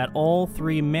stated that all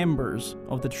three members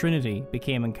of the Trinity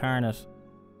became incarnate.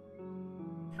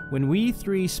 "When we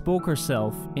three spoke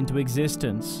ourselves into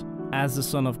existence as the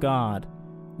Son of God,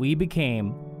 we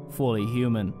became fully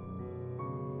human."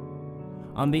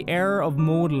 On the error of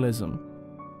modalism,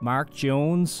 Mark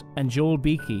Jones and Joel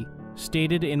Beakey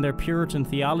stated in their Puritan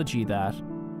theology that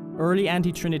early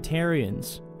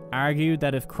anti-Trinitarians argued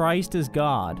that if Christ is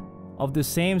God, of the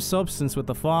same substance with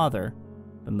the Father,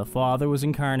 then the Father was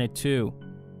incarnate too.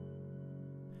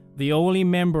 The only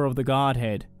member of the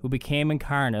Godhead who became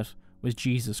incarnate was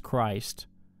Jesus Christ,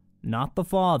 not the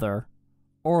Father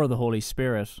or the Holy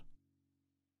Spirit.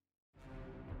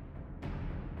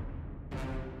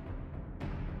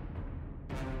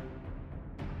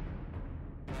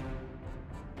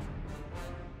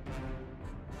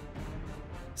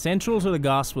 Central to the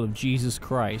gospel of Jesus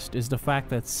Christ is the fact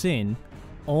that sin,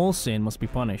 all sin, must be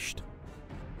punished.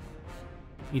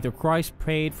 Either Christ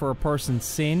paid for a person's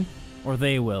sin, or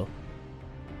they will.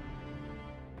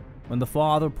 When the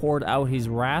Father poured out his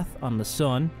wrath on the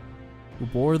Son, who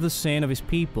bore the sin of his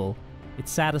people, it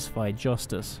satisfied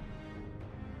justice.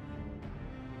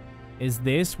 Is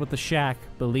this what the shack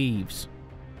believes?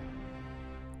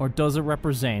 Or does it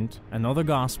represent another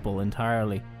gospel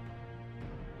entirely?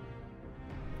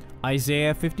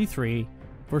 Isaiah 53,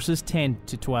 verses 10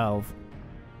 to 12.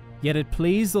 "Yet it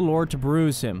pleased the Lord to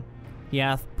bruise him, he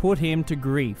hath put him to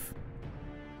grief.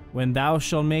 When thou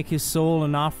shalt make his soul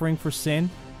an offering for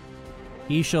sin,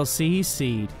 he shall see his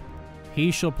seed, he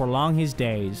shall prolong his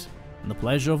days, and the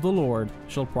pleasure of the Lord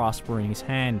shall prosper in his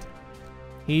hand.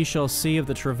 He shall see of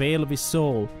the travail of his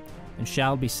soul, and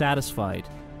shall be satisfied.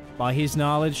 By his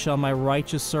knowledge shall my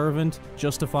righteous servant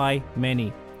justify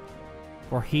many,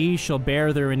 for he shall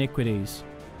bear their iniquities.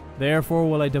 Therefore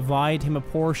will I divide him a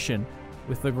portion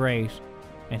with the great,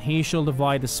 and he shall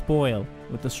divide the spoil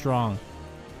with the strong.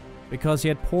 Because he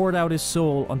had poured out his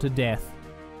soul unto death,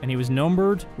 and he was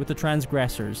numbered with the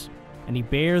transgressors, and he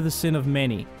bare the sin of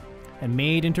many, and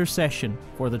made intercession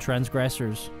for the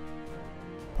transgressors."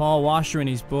 Paul Washer in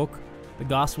his book, The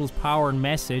Gospel's Power and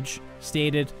Message,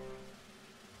 stated,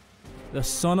 the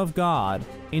Son of God,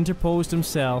 interposed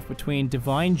himself between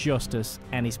divine justice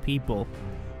and his people.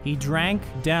 He drank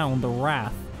down the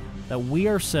wrath that we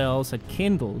ourselves had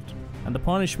kindled and the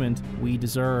punishment we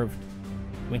deserved.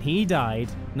 When he died,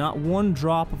 not one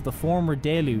drop of the former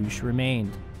deluge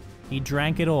remained. He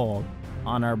drank it all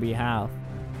on our behalf.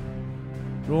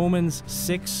 Romans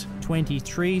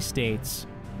 6:23 states,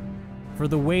 "For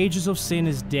the wages of sin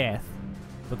is death,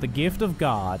 but the gift of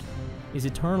God is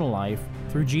eternal life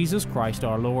through Jesus Christ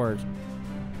our Lord."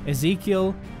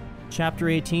 Ezekiel chapter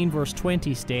 18 verse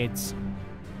 20 states,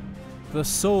 "The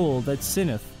soul that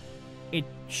sinneth, it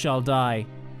shall die."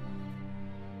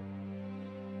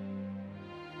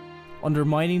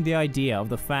 Undermining the idea of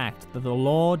the fact that the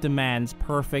law demands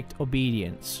perfect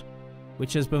obedience,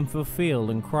 which has been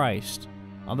fulfilled in Christ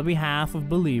on the behalf of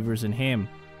believers in Him.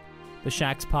 The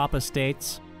Shack's Papa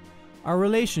states, "Our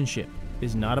relationship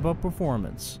is not about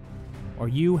performance, or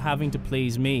you having to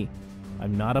please me.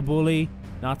 I'm not a bully,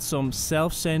 not some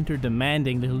self-centered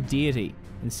demanding little deity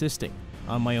insisting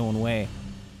on my own way."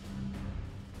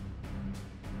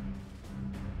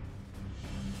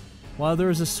 While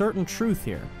there is a certain truth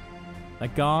here,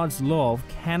 that God's love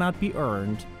cannot be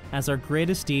earned, as our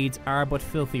greatest deeds are but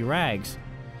filthy rags.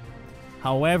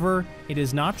 However, it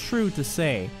is not true to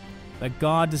say that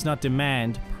God does not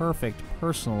demand perfect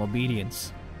personal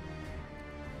obedience.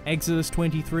 Exodus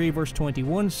 23 verse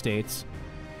 21 states,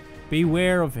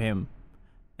 "Beware of him,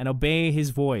 and obey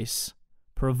his voice.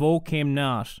 Provoke him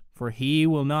not, for he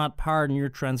will not pardon your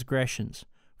transgressions,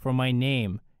 for my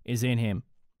name is in him."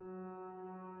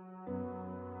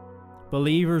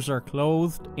 Believers are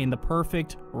clothed in the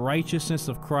perfect righteousness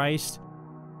of Christ.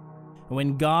 And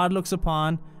when God looks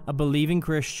upon a believing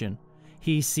Christian,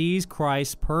 He sees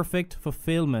Christ's perfect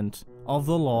fulfillment of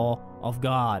the law of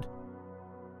God.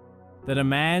 The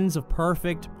demands of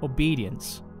perfect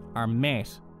obedience are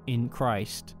met in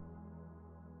Christ.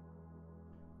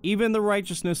 Even the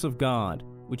righteousness of God,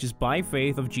 which is by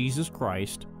faith of Jesus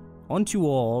Christ, unto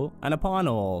all and upon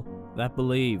all that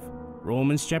believe.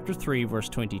 Romans chapter 3 verse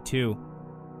 22.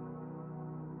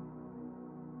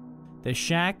 The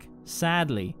Shack,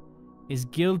 sadly, is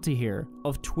guilty here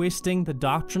of twisting the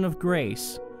doctrine of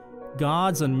grace,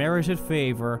 God's unmerited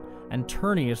favor, and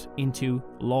turning it into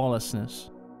lawlessness.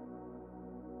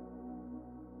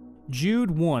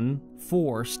 Jude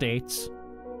 1:4 states,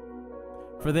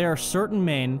 "For there are certain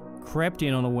men crept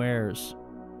in unawares,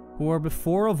 who were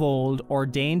before of old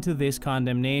ordained to this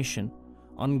condemnation,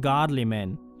 ungodly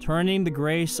men, turning the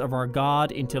grace of our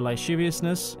God into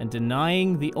lasciviousness, and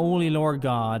denying the only Lord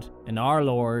God and our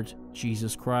Lord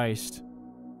Jesus Christ."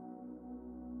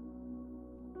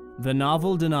 The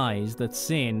novel denies that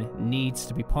sin needs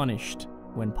to be punished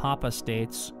when Papa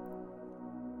states,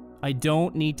 "I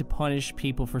don't need to punish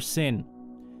people for sin.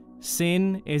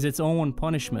 Sin is its own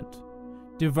punishment,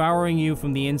 devouring you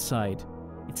from the inside.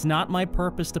 It's not my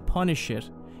purpose to punish it,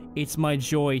 it's my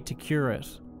joy to cure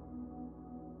it."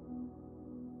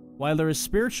 While there is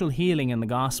spiritual healing in the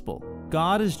gospel,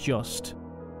 God is just,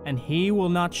 and He will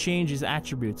not change His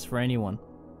attributes for anyone.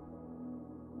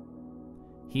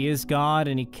 He is God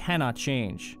and He cannot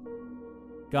change.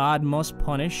 God must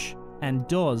punish and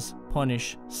does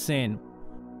punish sin.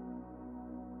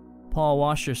 Paul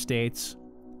Washer states,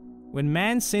 "When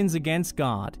man sins against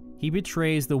God, he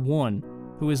betrays the one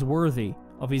who is worthy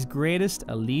of his greatest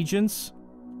allegiance,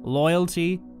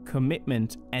 loyalty,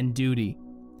 commitment, and duty.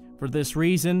 For this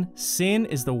reason, sin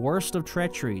is the worst of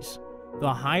treacheries,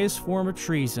 the highest form of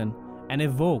treason, and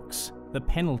evokes the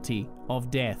penalty of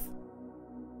death."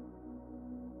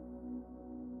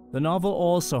 The novel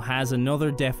also has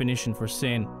another definition for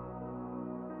sin.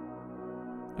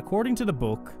 According to the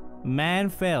book, man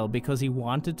fell because he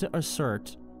wanted to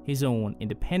assert his own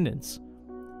independence,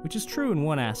 which is true in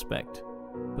one aspect,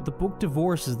 but the book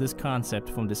divorces this concept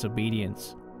from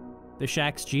disobedience. The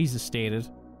Shack's Jesus stated,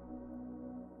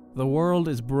 "The world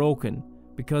is broken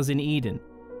because in Eden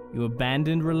you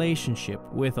abandoned relationship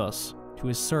with us to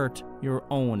assert your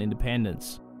own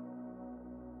independence."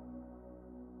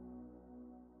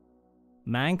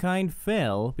 Mankind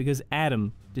fell because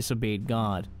Adam disobeyed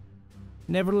God.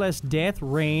 Nevertheless, death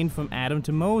reigned from Adam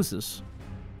to Moses,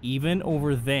 even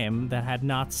over them that had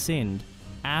not sinned,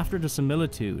 after the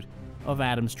similitude of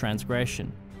Adam's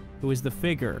transgression, who is the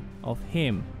figure of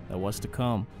him that was to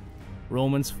come.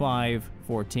 Romans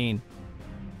 5:14.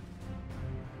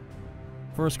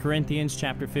 1 Corinthians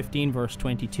chapter 15 verse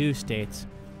 22 states,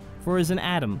 "For as in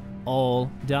Adam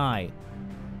all die,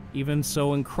 even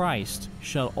so in Christ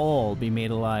shall all be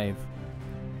made alive."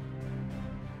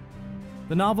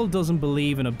 The novel doesn't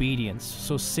believe in obedience,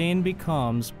 so sin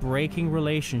becomes breaking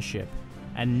relationship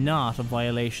and not a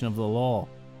violation of the law.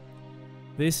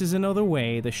 This is another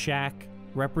way the shack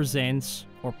represents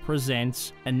or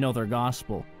presents another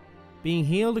gospel. Being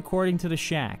healed according to the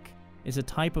shack is a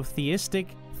type of theistic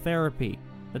therapy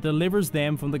that delivers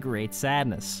them from the great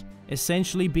sadness,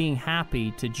 essentially being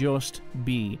happy to just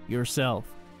be yourself.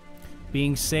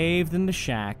 Being saved in the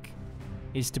shack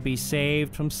is to be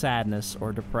saved from sadness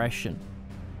or depression.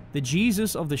 The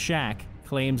Jesus of the shack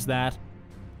claims that,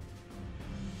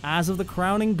 as of the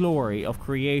crowning glory of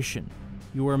creation,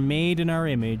 you are made in our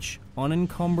image,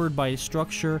 unencumbered by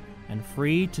structure and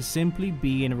free to simply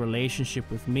be in a relationship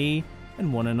with me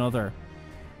and one another.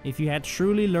 If you had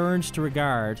truly learned to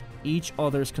regard each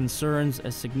other's concerns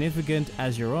as significant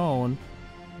as your own,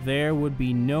 there would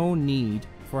be no need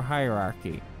for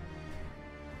hierarchy.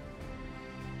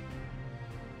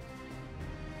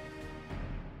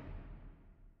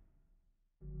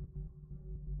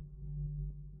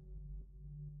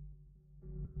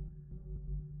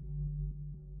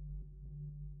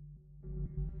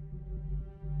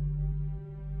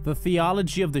 The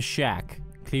theology of the shack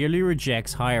clearly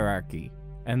rejects hierarchy,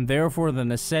 and therefore the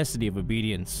necessity of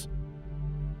obedience.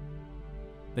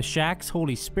 The shack's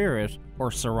Holy Spirit, or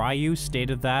Sarayu,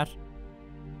 stated that,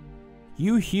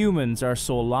 "You humans are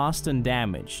so lost and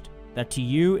damaged that to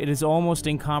you it is almost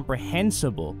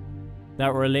incomprehensible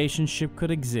that relationship could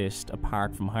exist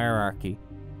apart from hierarchy."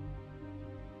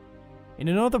 In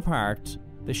another part,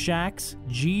 the shack's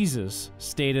Jesus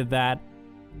stated that,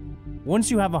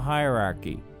 "Once you have a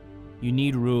hierarchy, you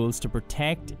need rules to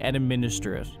protect and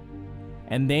administer it.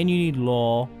 And then you need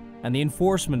law and the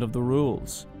enforcement of the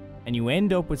rules. And you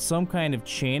end up with some kind of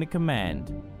chain of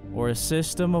command or a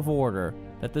system of order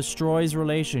that destroys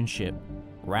relationship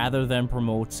rather than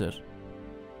promotes it."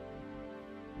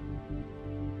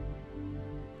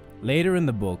 Later in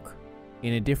the book,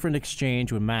 in a different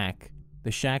exchange with Mac,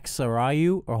 the shack's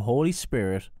Sarayu, or Holy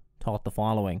Spirit, taught the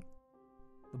following: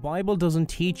 "The Bible doesn't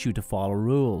teach you to follow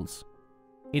rules.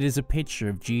 It is a picture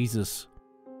of Jesus."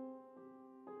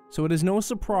 So it is no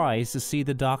surprise to see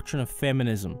the doctrine of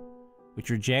feminism, which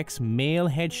rejects male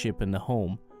headship in the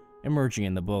home, emerging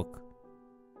in the book.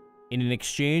 In an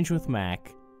exchange with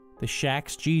Mac, the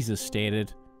shack's Jesus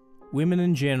stated, "Women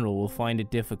in general will find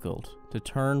it difficult to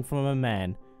turn from a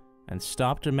man and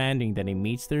stop demanding that he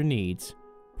meets their needs,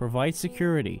 provides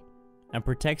security, and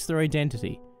protects their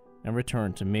identity, and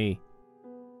return to me."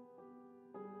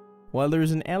 While there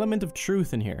is an element of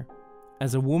truth in here,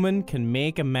 as a woman can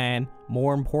make a man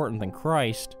more important than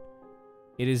Christ,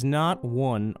 it is not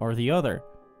one or the other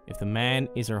if the man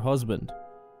is her husband.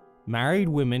 Married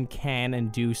women can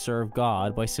and do serve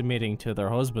God by submitting to their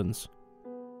husbands.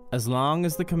 As long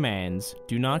as the commands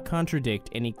do not contradict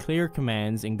any clear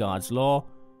commands in God's law,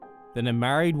 then a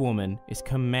married woman is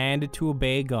commanded to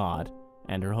obey God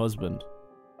and her husband.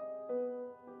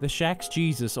 The shack's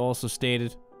Jesus also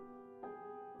stated,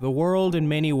 "The world in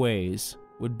many ways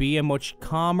would be a much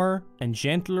calmer and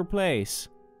gentler place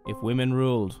if women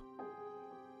ruled."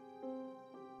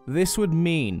 This would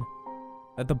mean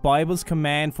that the Bible's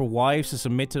command for wives to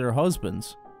submit to their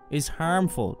husbands is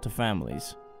harmful to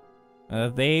families, and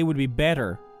that they would be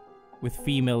better with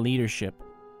female leadership.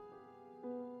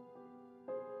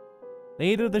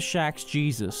 Later, the shack's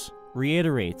Jesus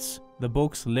reiterates the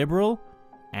book's liberal,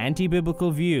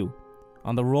 anti-biblical view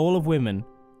on the role of women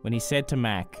when he said to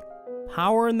Mac,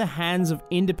 "Power in the hands of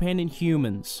independent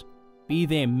humans, be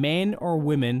they men or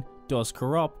women, does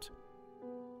corrupt.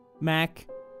 Mac,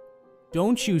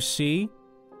 don't you see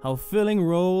how filling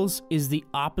roles is the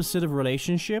opposite of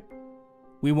relationship?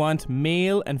 We want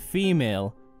male and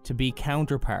female to be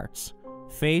counterparts,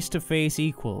 face-to-face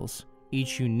equals,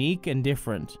 each unique and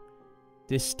different,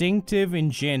 distinctive in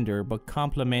gender but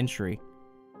complementary,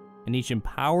 and each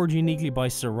empowered uniquely by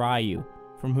Sarayu,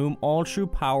 from whom all true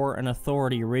power and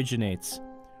authority originates.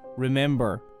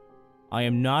 Remember, I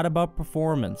am not about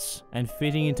performance and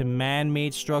fitting into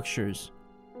man-made structures.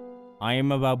 I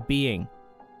am about being.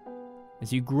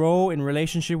 As you grow in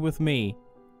relationship with me,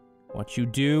 what you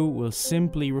do will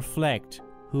simply reflect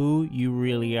who you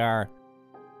really are."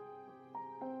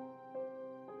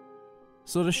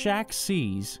 So the shack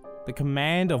sees the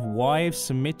command of wives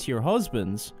submit to your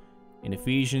husbands in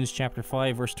Ephesians chapter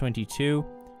 5 verse 22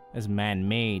 as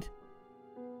man-made.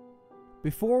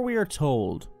 Before we are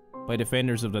told by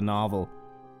defenders of the novel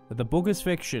that the book is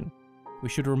fiction, we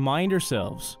should remind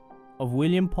ourselves of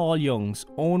William Paul Young's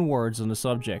own words on the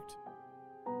subject.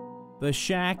 The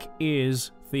shack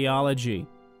is theology.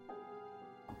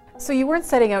 So you weren't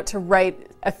setting out to write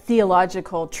a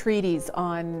theological treatise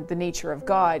on the nature of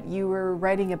God. You were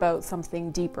writing about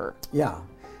something deeper. Yeah.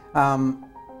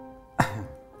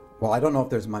 Well, I don't know if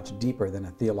there's much deeper than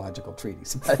a theological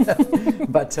treatise,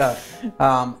 but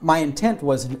my intent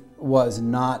was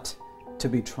not to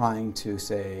be trying to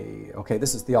say, okay,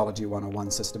 this is Theology 101,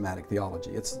 systematic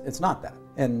theology. It's not that.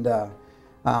 And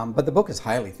but the book is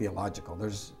highly theological.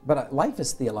 But life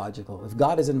is theological. If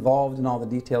God is involved in all the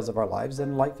details of our lives,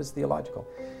 then life is theological.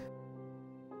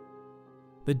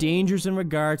 The dangers in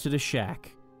regard to the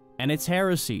shack and its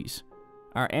heresies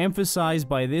are emphasized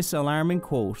by this alarming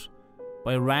quote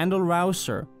by Randall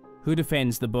Rouser, who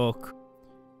defends the book.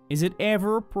 Is it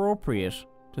ever appropriate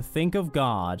to think of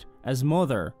God as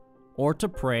Mother, or to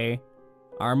pray,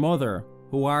 Our Mother,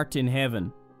 who art in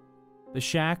heaven? The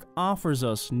shack offers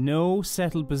us no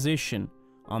settled position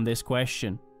on this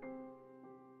question.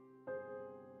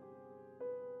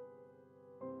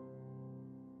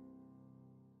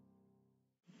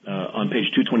 On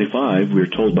page 225, we're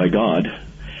told by God,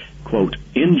 quote,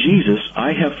 "In Jesus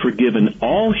I have forgiven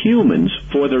all humans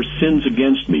for their sins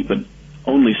against me, but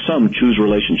only some choose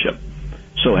relationship."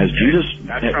 So has Jesus...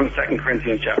 That's from 2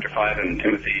 Corinthians chapter 5 and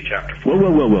Timothy chapter 4.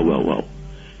 Whoa.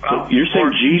 So you're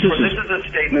saying Jesus this is a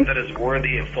statement that is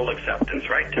worthy of full acceptance,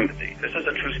 right, Timothy? This is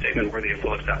a true statement worthy of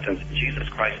full acceptance. Jesus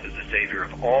Christ is the Savior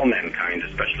of all mankind,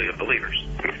 especially of believers.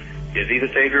 Is he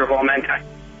the Savior of all mankind?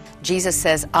 Jesus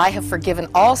says, I have forgiven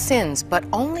all sins, but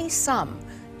only some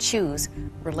choose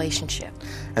relationship.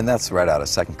 And that's right out of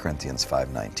 2 Corinthians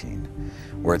 5:19,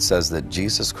 where it says that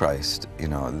Jesus Christ,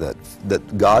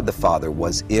 that God the Father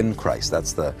was in Christ.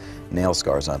 That's the nail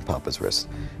scars on Papa's wrist.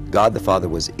 God the Father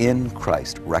was in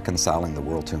Christ, reconciling the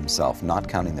world to himself, not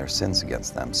counting their sins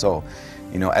against them. So,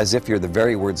 as if you're the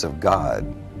very words of God,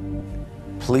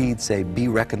 plead, say, be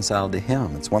reconciled to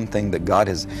him. It's one thing that God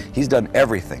he's done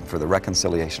everything for the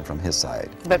reconciliation from his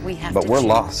side. But we have But to we're choose.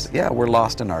 lost. Yeah, we're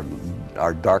lost in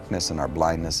our darkness and our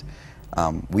blindness.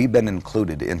 We've been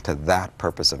included into that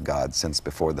purpose of God since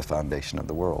before the foundation of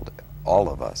the world, all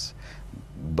of us.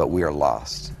 But we are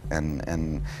lost. And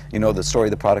the story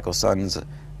of the prodigal sons,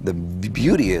 the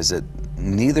beauty is that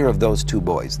neither of those two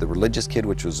boys, the religious kid,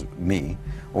 which was me,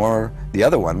 or the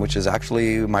other one, which is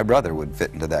actually my brother, would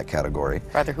fit into that category.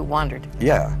 Brother who wandered.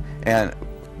 Yeah,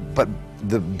 but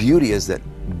the beauty is that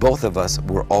both of us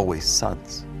were always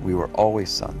sons. We were always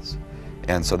sons.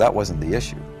 And so that wasn't the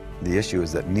issue. The issue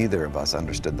is that neither of us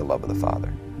understood the love of the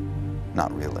Father.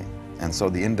 Not really. And so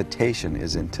the invitation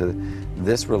is into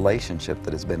this relationship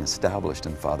that has been established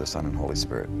in Father, Son, and Holy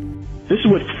Spirit. This is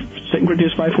what 2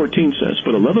 Corinthians 5:14 says,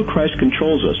 "For the love of Christ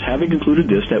controls us, having concluded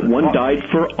this, that one died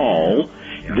for all,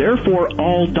 therefore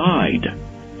all died."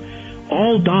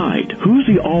 All died. Who's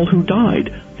the all who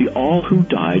died? The all who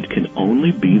died can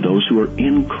only be those who are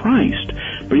in Christ.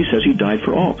 But he says he died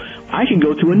for all. I can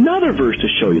go to another verse to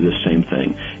show you the same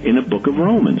thing in the book of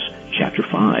Romans, chapter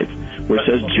 5, where it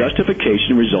says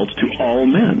justification results to all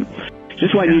men. This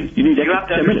is why you need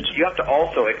 10 minutes. You have to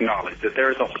also acknowledge that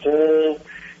there is a whole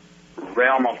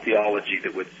realm of theology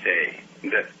that would say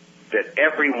that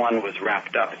everyone was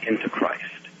wrapped up into Christ.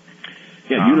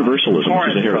 Yeah, universalism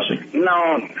is a heresy.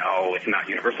 No, it's not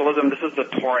universalism. This is the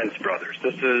Torrance brothers.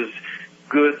 This is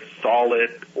good,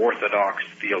 solid, orthodox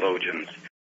theologians.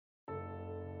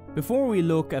 Before we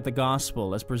look at the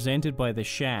gospel as presented by the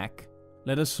shack,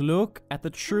 let us look at the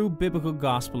true biblical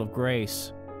gospel of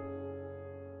grace.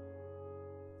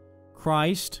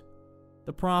 Christ,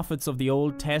 the prophets of the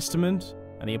Old Testament,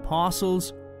 and the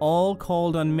apostles all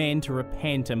called on men to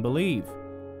repent and believe.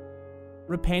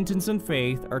 Repentance and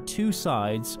faith are two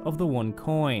sides of the one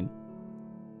coin.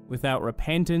 Without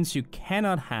repentance, you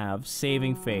cannot have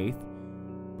saving faith,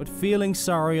 but feeling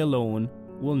sorry alone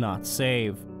will not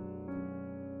save.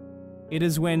 It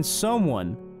is when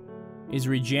someone is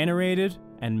regenerated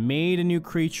and made a new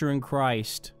creature in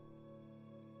Christ.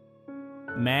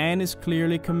 Man is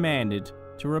clearly commanded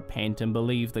to repent and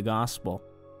believe the gospel.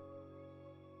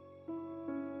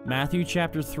 Matthew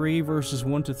chapter 3 verses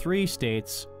 1 to 3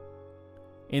 states,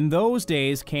 "In those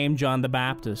days came John the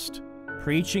Baptist,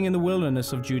 preaching in the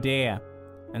wilderness of Judea,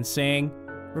 and saying,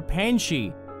 Repent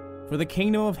ye, for the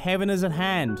kingdom of heaven is at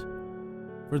hand.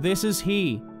 For this is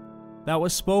he that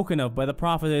was spoken of by the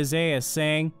prophet Isaiah,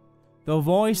 saying, The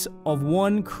voice of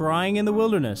one crying in the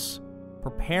wilderness,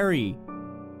 Prepare ye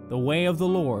the way of the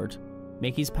Lord,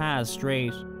 make his paths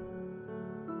straight."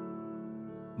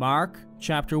 Mark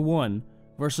chapter 1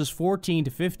 verses 14 to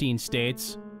 15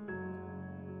 states,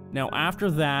 "Now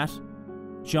after that,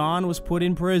 John was put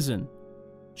in prison.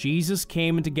 Jesus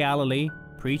came into Galilee,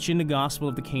 preaching the gospel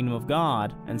of the kingdom of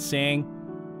God, and saying,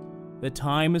 The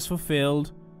time is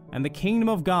fulfilled, and the kingdom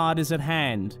of God is at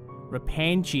hand.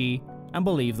 Repent ye, and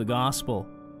believe the gospel."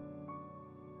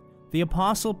 The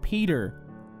apostle Peter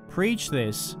preached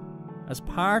this as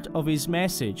part of his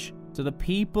message to the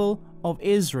people of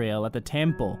Israel at the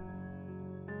temple.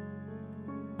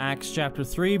 Acts chapter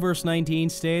 3 verse 19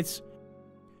 states,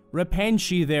 "Repent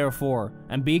ye therefore,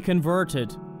 and be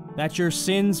converted, that your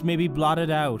sins may be blotted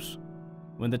out,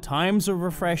 when the times of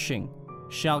refreshing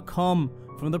shall come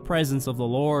from the presence of the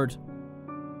Lord."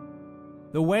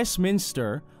 The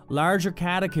Westminster Larger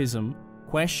Catechism,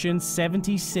 question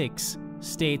 76,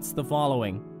 states the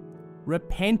following: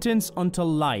 "Repentance unto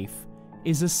life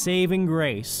is a saving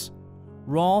grace,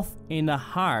 wrought in the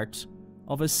heart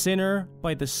of a sinner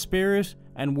by the Spirit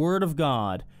and Word of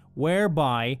God,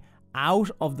 whereby,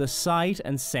 out of the sight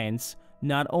and sense,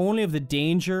 not only of the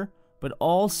danger, but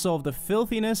also of the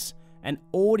filthiness and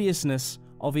odiousness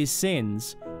of his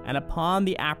sins, and upon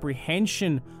the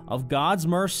apprehension of God's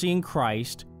mercy in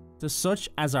Christ, to such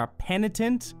as are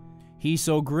penitent, he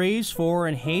so grieves for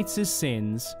and hates his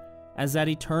sins, as that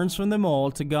he turns from them all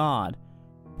to God,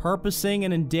 purposing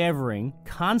and endeavoring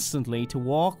constantly to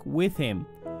walk with him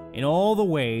in all the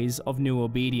ways of new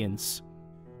obedience."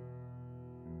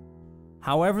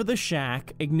 However, the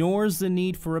Shack ignores the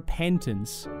need for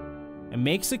repentance and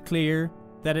makes it clear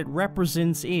that it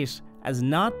represents it as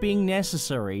not being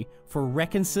necessary for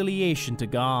reconciliation to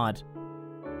God.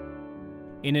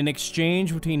 In an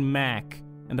exchange between Mac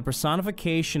and the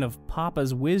personification of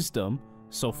Papa's wisdom,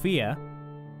 Sophia,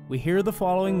 we hear the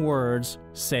following words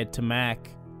said to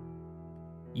Mac: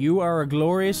 "You are a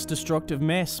glorious destructive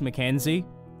mess, Mackenzie,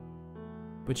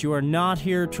 but you are not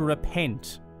here to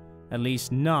repent, at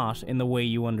least not in the way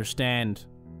you understand."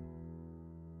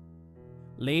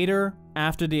 Later,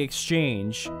 after the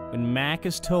exchange, when Mac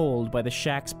is told by the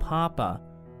Shack's Papa,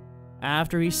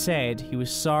 after he said he was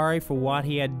sorry for what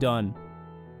he had done,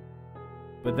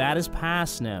 "But that is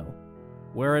past now,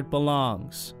 where it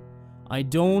belongs. I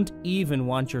don't even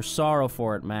want your sorrow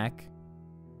for it, Mac."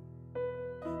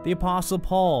 The Apostle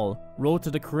Paul wrote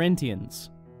to the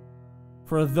Corinthians,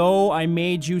 "For though I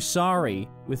made you sorry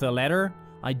with a letter,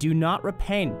 I do not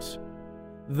repent.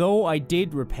 Though I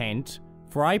did repent,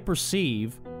 for I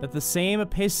perceive that the same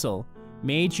epistle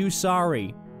made you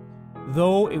sorry,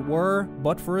 though it were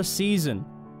but for a season.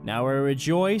 Now I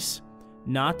rejoice,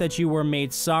 not that you were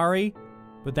made sorry,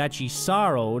 but that ye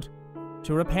sorrowed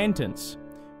to repentance.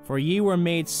 For ye were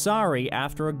made sorry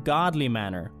after a godly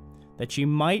manner, that ye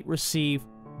might receive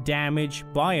damage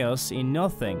by us in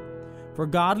nothing. For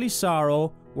godly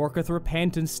sorrow worketh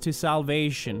repentance to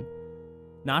salvation,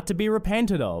 not to be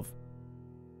repented of,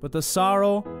 but the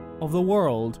sorrow of the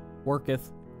world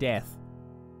worketh death."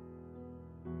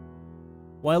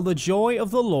 While the joy of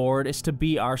the Lord is to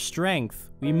be our strength,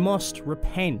 we must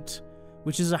repent,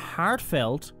 which is a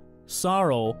heartfelt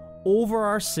sorrow over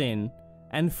our sin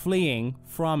and fleeing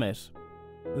from it.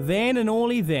 Then and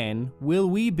only then will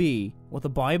we be what the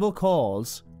Bible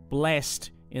calls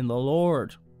blessed in the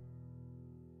Lord.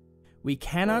 We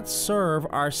cannot serve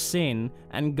our sin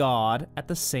and God at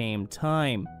the same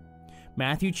time.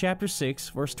 Matthew chapter 6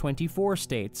 verse 24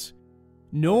 states,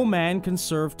 "No man can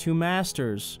serve two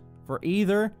masters, for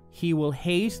either he will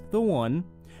hate the one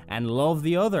and love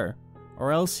the other,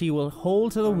 or else he will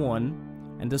hold to the one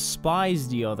and despise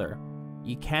the other.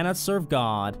 Ye cannot serve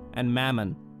God and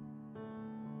mammon."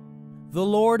 The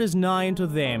Lord is nigh unto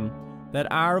them that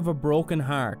are of a broken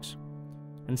heart,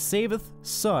 and saveth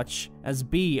such as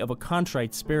be of a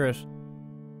contrite spirit.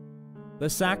 The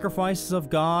sacrifices of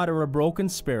God are a broken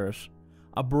spirit,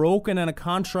 a broken and a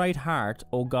contrite heart,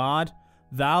 O God,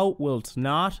 thou wilt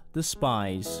not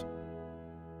despise.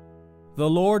 The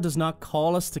Lord does not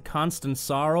call us to constant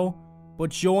sorrow,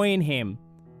 but joy in him.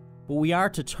 But we are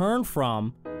to turn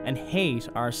from and hate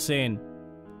our sin.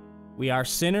 We are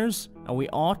sinners, and we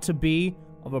ought to be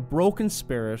of a broken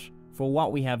spirit for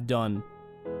what we have done.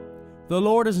 The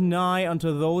Lord is nigh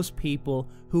unto those people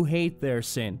who hate their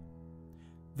sin.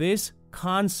 This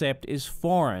concept is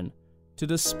foreign to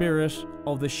the spirit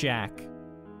of the Shack.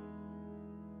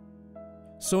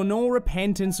 So no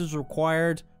repentance is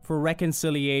required for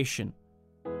reconciliation.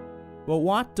 But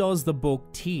what does the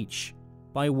book teach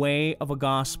by way of a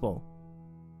gospel?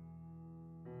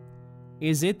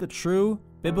 Is it the true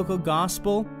biblical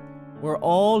gospel where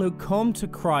all who come to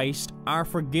Christ are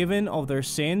forgiven of their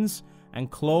sins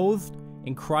and clothed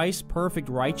in Christ's perfect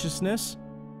righteousness?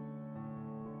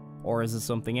 Or is it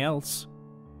something else?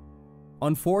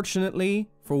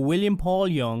 Unfortunately for William Paul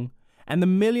Young and the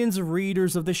millions of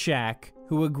readers of The Shack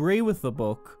who agree with the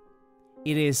book,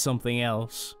 it is something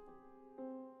else.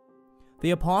 The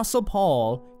Apostle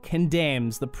Paul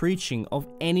condemns the preaching of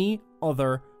any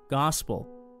other gospel.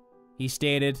 He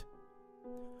stated,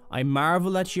 "I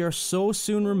marvel that ye are so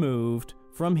soon removed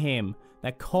from him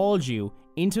that called you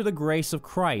into the grace of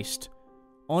Christ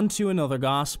unto another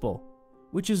gospel,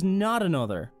 which is not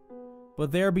another,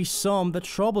 but there be some that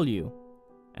trouble you,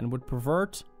 and would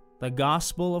pervert the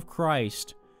gospel of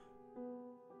Christ.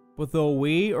 But though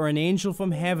we or an angel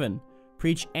from heaven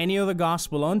preach any other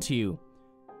gospel unto you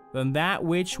than that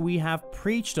which we have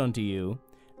preached unto you,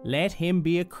 let him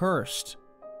be accursed.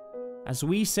 As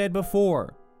we said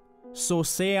before, so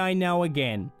say I now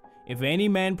again, if any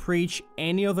man preach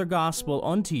any other gospel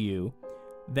unto you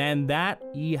than that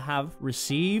ye have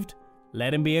received,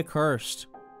 let him be accursed.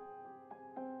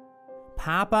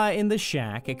 Papa in the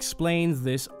Shack explains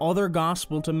this other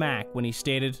gospel to Mac when he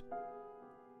stated,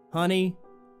 "Honey,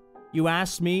 you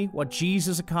asked me what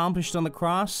Jesus accomplished on the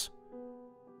cross?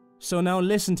 So now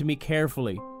listen to me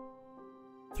carefully.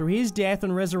 Through his death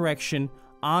and resurrection,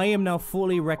 I am now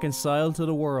fully reconciled to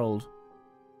the world."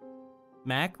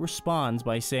 Mac responds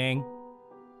by saying,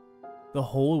 "The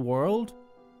whole world?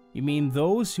 You mean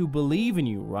those who believe in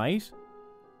you, right?"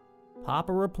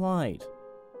 Papa replied,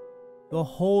 "The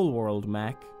whole world,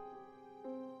 Mac."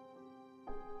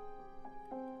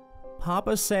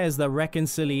 Papa says that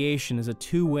reconciliation is a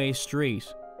two-way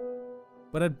street,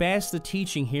 but at best the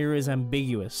teaching here is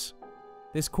ambiguous.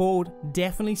 This quote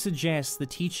definitely suggests the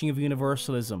teaching of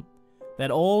universalism, that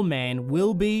all men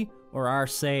will be or are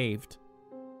saved.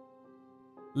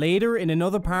 Later in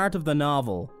another part of the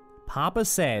novel, Papa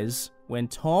says, when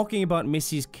talking about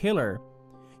Missy's killer,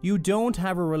 you don't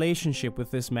have a relationship with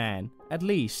this man, at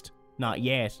least, not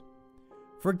yet.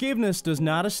 Forgiveness does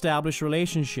not establish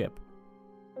relationship.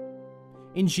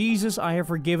 In Jesus I have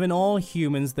forgiven all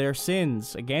humans their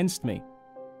sins against me.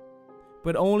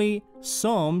 But only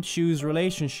some choose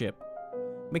relationship.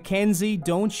 Mackenzie,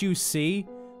 don't you see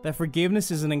that forgiveness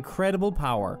is an incredible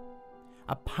power?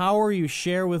 A power you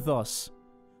share with us.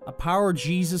 A power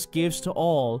Jesus gives to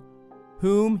all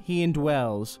whom he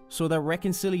indwells so that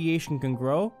reconciliation can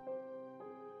grow?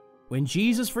 When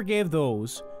Jesus forgave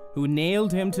those who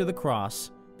nailed him to the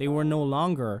cross, they were no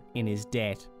longer in his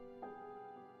debt.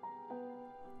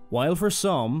 While for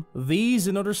some, these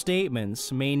and other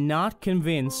statements may not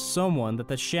convince someone that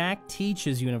the Shack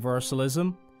teaches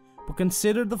universalism, but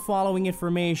consider the following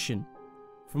information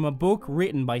from a book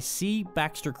written by C.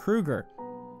 Baxter Kruger.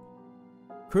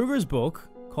 Kruger's book,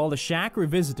 called The Shack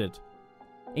Revisited,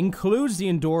 includes the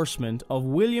endorsement of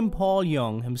William Paul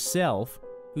Young himself,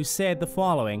 who said the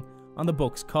following on the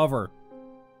book's cover: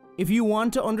 "If you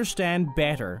want to understand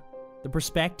better the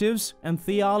perspectives and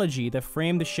theology that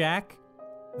frame the Shack,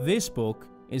 this book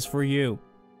is for you."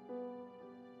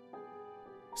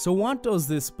 So what does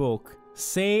this book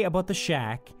say about the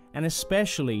Shack and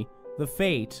especially the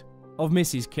fate of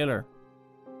Missy's killer?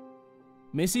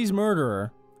 Missy's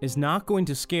murderer is not going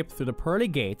to skip through the pearly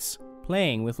gates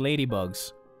playing with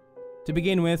ladybugs. To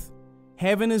begin with,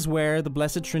 heaven is where the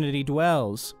Blessed Trinity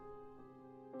dwells,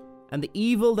 and the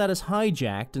evil that is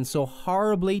hijacked and so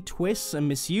horribly twists and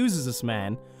misuses this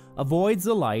man avoids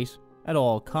the light at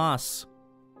all costs.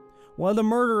 While the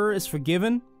murderer is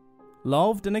forgiven,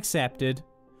 loved and accepted,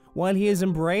 while he is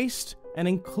embraced and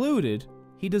included,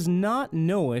 he does not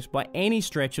know it by any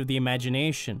stretch of the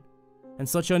imagination, and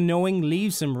such unknowing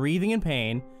leaves him writhing in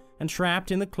pain and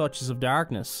trapped in the clutches of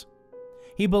darkness.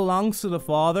 He belongs to the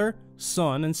Father,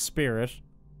 Son, and Spirit.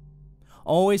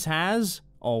 Always has,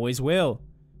 always will,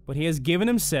 but he has given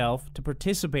himself to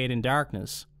participate in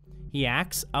darkness. He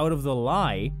acts out of the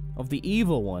lie of the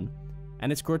evil one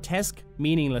and its grotesque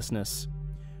meaninglessness,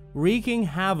 wreaking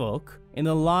havoc in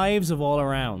the lives of all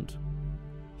around.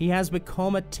 He has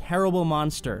become a terrible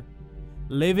monster,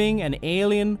 living an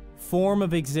alien form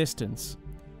of existence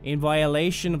in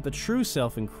violation of the true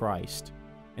self in Christ.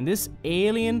 And this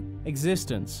alien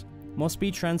existence must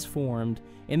be transformed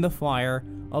in the fire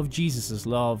of Jesus'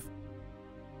 love.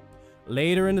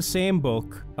 Later in the same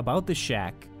book about the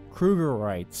Shack, Kruger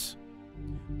writes,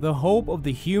 "The hope of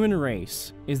the human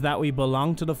race is that we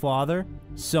belong to the Father,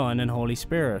 Son, and Holy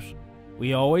Spirit.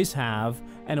 We always have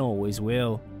and always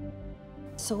will."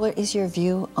 So what is your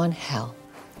view on hell?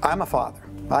 I'm a father.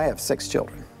 I have 6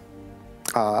 children.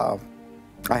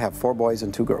 I have 4 boys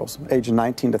and 2 girls, aged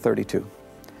 19 to 32.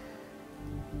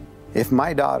 If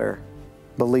my daughter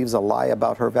believes a lie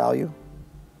about her value,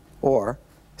 or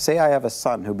say I have a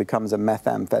son who becomes a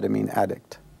methamphetamine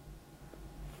addict,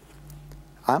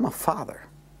 I'm a father.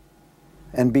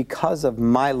 And because of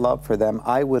my love for them,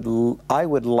 I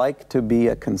would like to be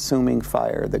a consuming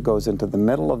fire that goes into the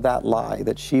middle of that lie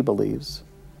that she believes,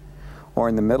 or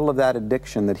in the middle of that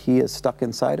addiction that he is stuck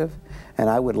inside of, and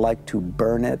I would like to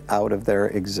burn it out of their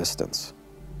existence.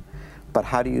 But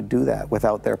how do you do that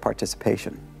without their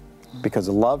participation? Because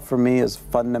love for me is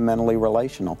fundamentally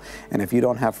relational, and if you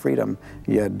don't have freedom,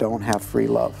 you don't have free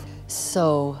love.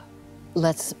 So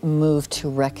let's move to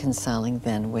reconciling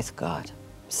then with God.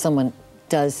 Someone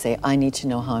does say, I need to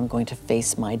know how I'm going to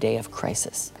face my day of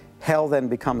crisis. Hell then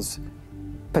becomes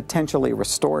potentially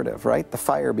restorative, right? The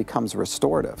fire becomes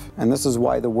restorative. And this is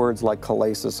why the words like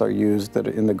kalesis are used that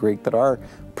in the Greek that are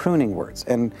pruning words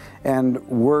and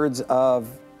words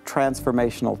of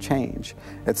transformational change.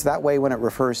 It's that way when it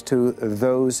refers to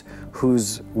those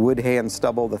whose wood, hay, and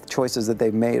stubble, the choices that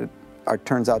they've made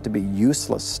turns out to be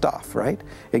useless stuff, right?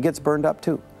 It gets burned up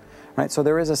too, right? So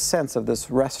there is a sense of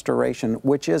this restoration,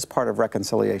 which is part of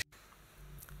reconciliation.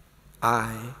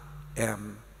 I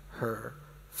am her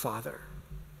father.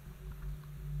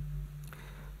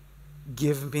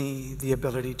 Give me the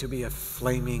ability to be a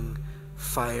flaming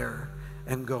fire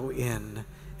and go in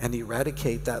and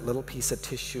eradicate that little piece of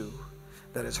tissue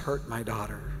that has hurt my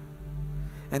daughter.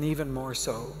 And even more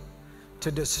so,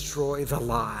 to destroy the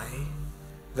lie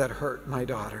that hurt my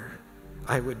daughter.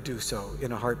 I would do so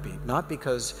in a heartbeat. Not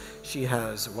because she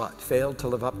has, failed to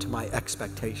live up to my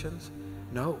expectations?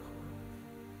 No.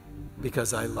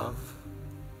 Because I love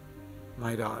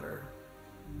my daughter.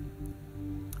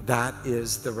 That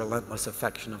is the relentless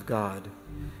affection of God.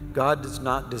 God does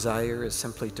not desire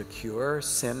simply to cure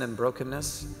sin and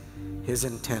brokenness. His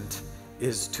intent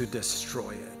is to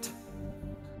destroy it.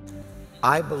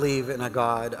 I believe in a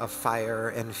God of fire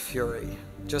and fury,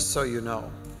 just so you know.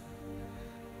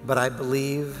 But I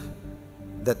believe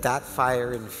that that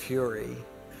fire and fury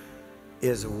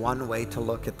is one way to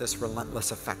look at this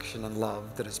relentless affection and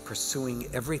love that is pursuing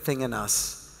everything in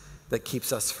us that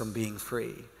keeps us from being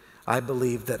free. I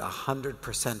believe that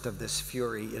 100% of this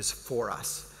fury is for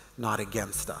us, not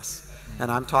against us. And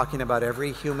I'm talking about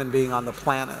every human being on the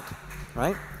planet,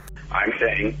 right? I'm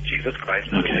saying Jesus Christ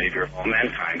is the Savior of all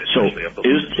mankind, So especially of the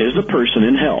losers. is a person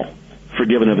in hell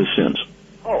forgiven of his sins?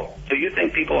 Oh, so you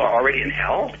think people are already in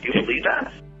hell? Do you believe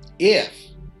that? If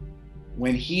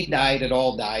when he died, it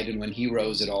all died, and when he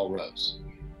rose, it all rose.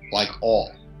 Like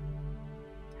all.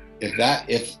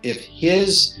 If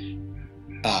his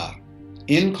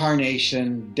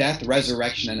incarnation, death,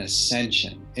 resurrection, and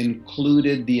ascension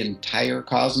included the entire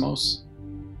cosmos,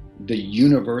 the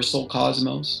universal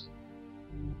cosmos,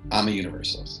 I'm a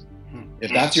universalist.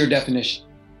 If that's your definition.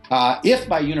 If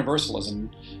by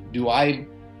universalism,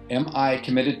 am I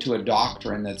committed to a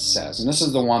doctrine that says, and this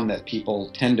is the one that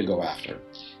people tend to go after,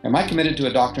 am I committed to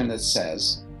a doctrine that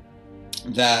says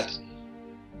that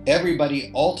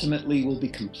everybody ultimately will be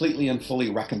completely and fully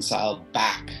reconciled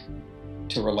back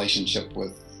to relationship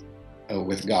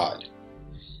with God?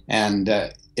 And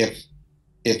if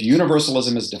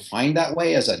universalism is defined that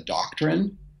way as a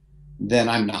doctrine, then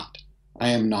I'm not. I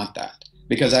am not that.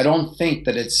 Because I don't think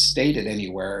that it's stated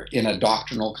anywhere in a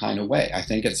doctrinal kind of way. I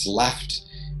think it's left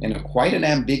in quite an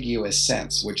ambiguous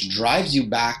sense, which drives you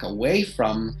back away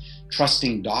from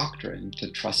trusting doctrine to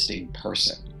trusting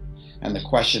person. And the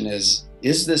question is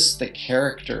this the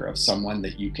character of someone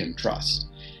that you can trust?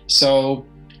 So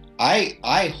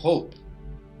I hope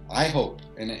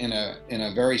in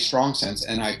a very strong sense,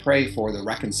 and I pray for the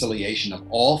reconciliation of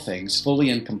all things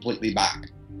fully and completely back.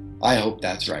 I hope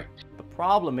that's right. The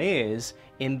problem is,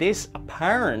 in this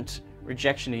apparent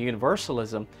rejection of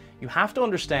universalism, you have to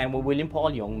understand what William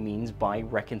Paul Young means by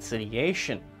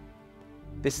reconciliation.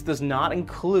 This does not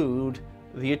include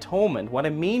the atonement. What I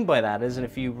mean by that is, and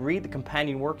if you read the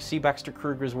companion work, C. Baxter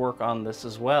Kruger's work on this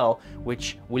as well,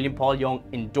 which William Paul Young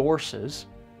endorses,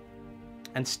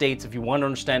 and states if you want to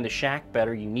understand the shack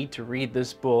better, you need to read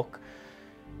this book.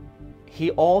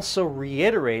 He also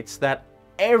reiterates that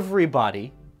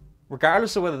everybody,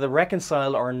 regardless of whether they're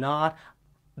reconciled or not,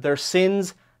 their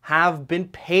sins have been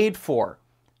paid for.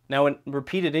 Now, in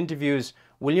repeated interviews,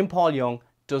 William Paul Young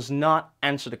does not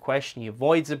answer the question. He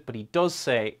avoids it, but he does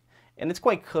say, and it's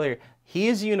quite clear, he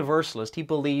is a universalist. He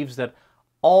believes that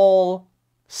all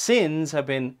sins have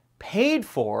been paid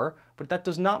for, but that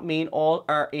does not mean all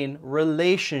are in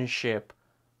relationship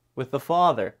with the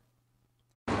Father.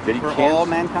 Did he all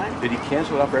mankind? Did he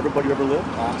cancel it out for everybody who ever lived?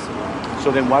 Absolutely.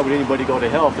 So then why would anybody go to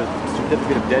hell if the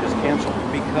certificate of debt is canceled?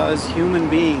 Because human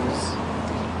beings,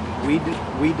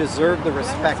 we deserve the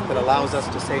respect that allows us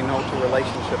to say no to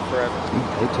relationship forever.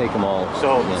 They take them all.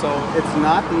 So it's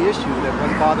not the issue that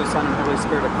what Father, Son, and Holy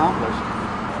Spirit accomplished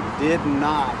did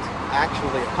not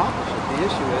actually accomplish it. The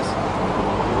issue is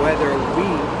whether we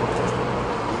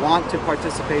want to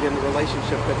participate in the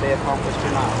relationship that they accomplished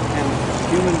or not. And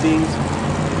human beings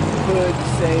could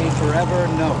say forever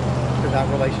no to that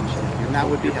relationship, and that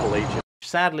would be hell.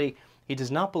 Sadly, he does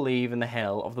not believe in the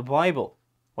hell of the Bible.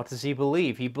 What does he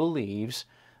believe? He believes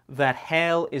that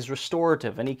hell is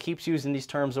restorative, and he keeps using these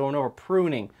terms over and over: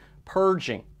 pruning,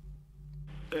 purging.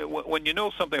 when you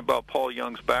know something about Paul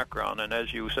Young's background, and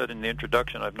as you said in the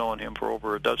introduction, I've known him for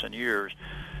over a dozen years,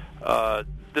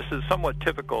 this is somewhat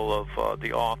typical of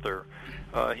the author.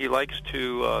 He likes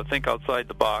to think outside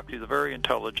the box. He's a very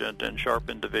intelligent and sharp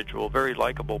individual, very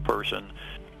likable person.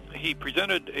 He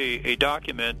presented a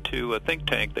document to a think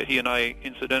tank that he and I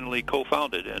incidentally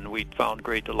co-founded, and we found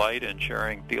great delight in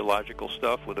sharing theological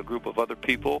stuff with a group of other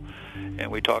people,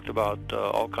 and we talked about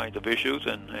all kinds of issues,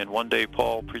 and one day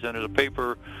Paul presented a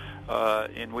paper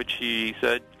in which he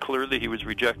said clearly he was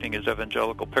rejecting his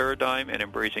evangelical paradigm and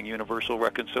embracing universal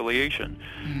reconciliation,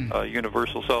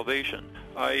 universal salvation.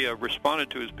 I responded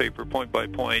to his paper point by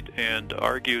point and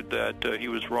argued that he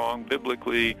was wrong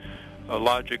biblically,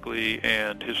 logically,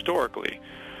 and historically.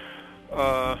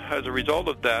 As a result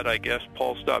of that, I guess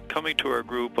Paul stopped coming to our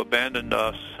group, abandoned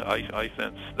us, I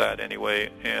sense that anyway,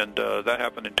 and that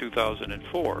happened in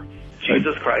 2004.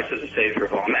 Jesus Christ is the Savior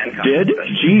of all mankind. Did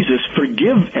Jesus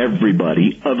forgive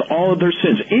everybody of all of their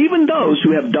sins, even those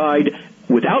who have died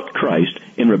without Christ,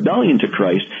 in rebellion to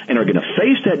Christ, and are going to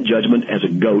face that judgment as a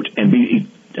goat and be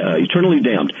eternally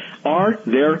damned? Are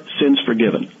their sins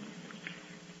forgiven?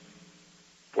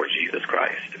 For Jesus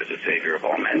Christ is the Savior of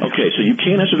all mankind. Okay, so you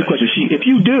can't answer the question. See, if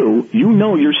you do, you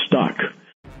know you're stuck.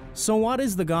 So what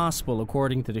is the gospel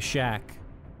according to the Shack?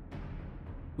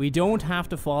 We don't have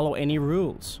to follow any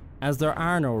rules, as there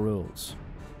are no rules.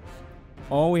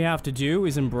 All we have to do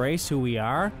is embrace who we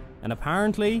are, and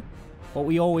apparently, what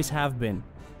we always have been.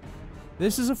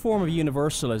 This is a form of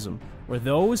universalism, where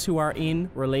those who are in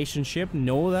relationship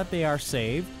know that they are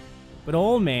saved, but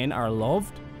all men are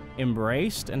loved,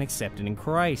 embraced, and accepted in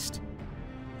Christ.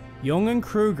 Young and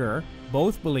Kruger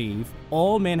both believe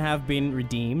all men have been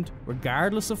redeemed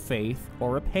regardless of faith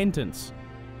or repentance.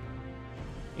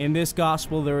 In this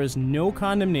gospel there is no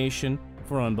condemnation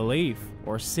for unbelief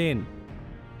or sin.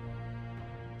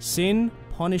 Sin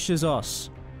punishes us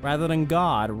rather than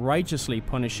God righteously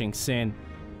punishing sin.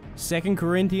 2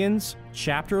 Corinthians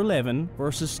chapter 11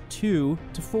 verses 2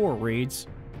 to 4 reads,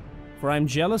 "For I am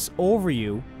jealous over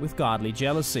you with godly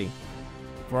jealousy.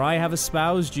 For I have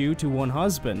espoused you to one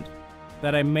husband,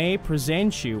 that I may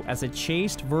present you as a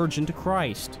chaste virgin to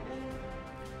Christ.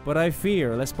 But I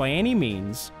fear lest by any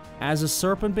means, as a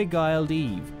serpent beguiled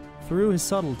Eve through his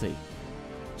subtlety,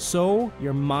 so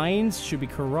your minds should be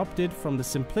corrupted from the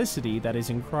simplicity that is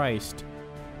in Christ.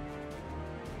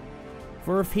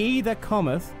 For if he that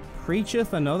cometh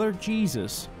preacheth another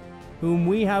Jesus, whom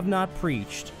we have not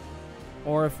preached,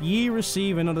 or if ye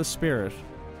receive another spirit,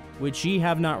 which ye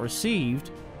have not received,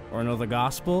 or another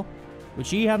gospel,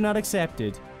 which ye have not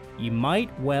accepted, ye might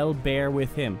well bear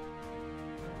with him."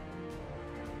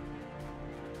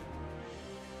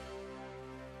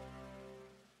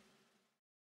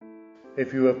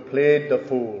 If you have played the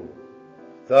fool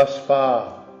thus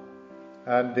far,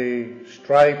 and the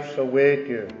stripes await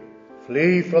you,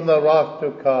 flee from the wrath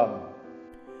to come.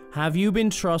 Have you been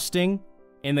trusting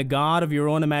in the God of your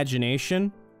own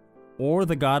imagination, or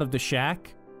the God of the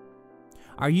Shack?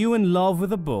 Are you in love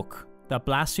with a book that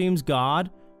blasphemes God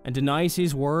and denies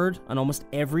his word on almost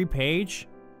every page?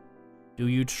 Do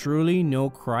you truly know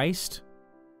Christ?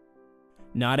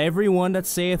 "Not every one that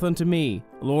saith unto me,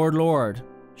 Lord, Lord,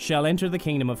 shall enter the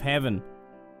kingdom of heaven,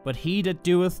 but he that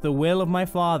doeth the will of my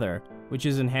Father which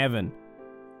is in heaven.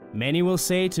 Many will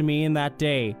say to me in that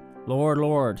day, Lord,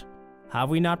 Lord, have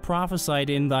we not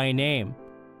prophesied in thy name?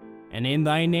 And in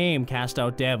thy name cast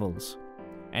out devils,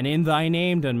 and in thy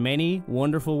name done many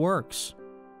wonderful works?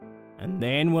 And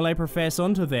then will I profess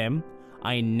unto them,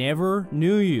 I never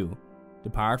knew you.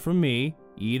 Depart from me,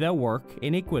 ye that work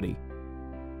iniquity.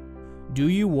 Do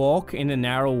you walk in the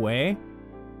narrow way?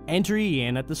 Enter ye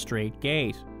in at the strait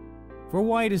gate. For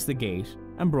wide is the gate,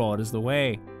 and broad is the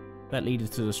way, that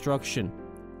leadeth to destruction,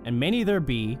 and many there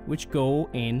be which go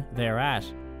in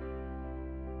thereat.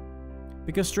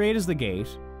 Because strait is the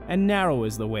gate, and narrow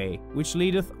is the way, which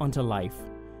leadeth unto life,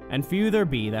 and few there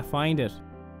be that find it.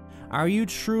 Are you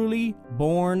truly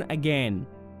born again?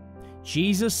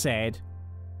 Jesus said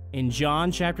in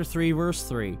John chapter 3 verse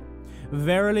 3,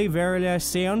 Verily, verily I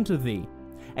say unto thee,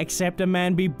 except a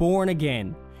man be born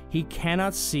again, he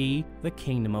cannot see the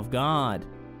kingdom of God.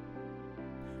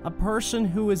 A person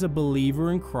who is a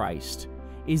believer in Christ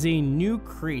is a new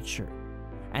creature,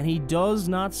 and he does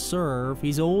not serve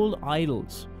his old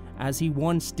idols as he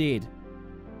once did.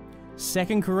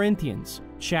 2 Corinthians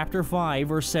chapter 5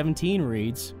 verse 17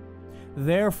 reads,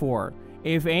 Therefore,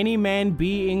 if any man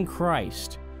be in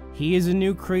Christ, he is a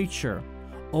new creature.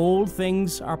 Old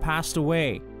things are passed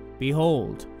away.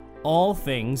 Behold, all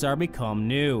things are become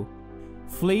new.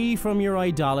 Flee from your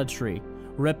idolatry.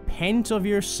 repent of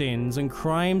your sins and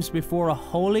crimes before a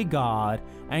holy God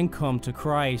and come to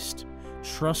Christ,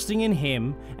 trusting in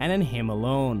Him and in Him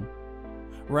alone.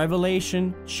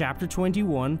 Revelation chapter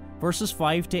 21 verses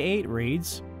 5 to 8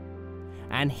 reads,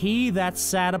 And he that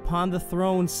sat upon the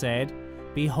throne said,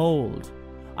 Behold,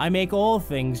 I make all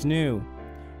things new.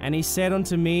 And he said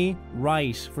unto me,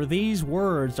 Write, for these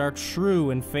words are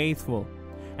true and faithful.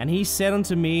 And he said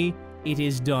unto me, It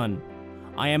is done.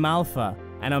 I am Alpha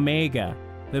and Omega,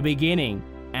 the beginning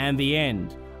and the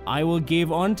end. I will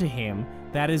give unto him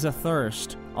that is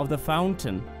athirst of the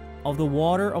fountain of the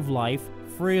water of life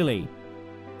freely.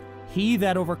 He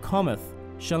that overcometh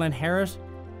shall inherit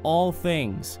all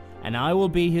things, and I will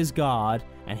be his God,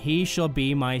 and he shall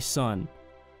be my son.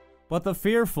 But the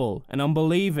fearful and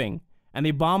unbelieving, and the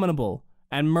abominable,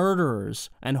 and murderers,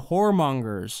 and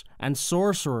whoremongers, and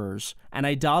sorcerers, and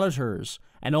idolaters,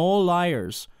 and all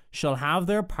liars shall have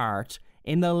their part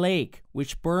in the lake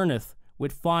which burneth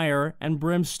with fire and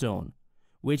brimstone,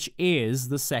 which is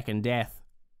the second death.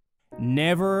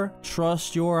 Never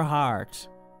trust your heart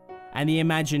and the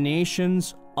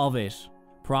imaginations of it.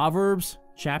 Proverbs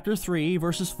chapter 3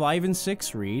 verses 5 and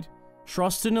 6 read,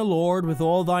 Trust in the Lord with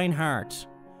all thine heart,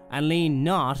 and lean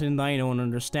not in thine own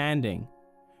understanding.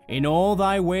 In all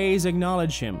thy ways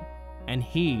acknowledge him, and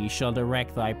he shall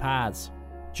direct thy paths.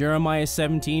 Jeremiah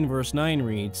 17 verse 9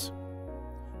 reads,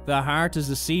 The heart is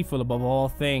deceitful above all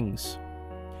things,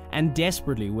 and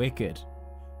desperately wicked.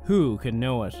 Who can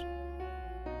know it?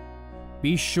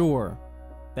 Be sure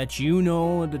that you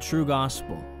know the true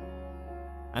gospel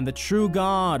and the true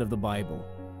God of the Bible,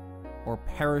 or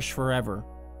perish forever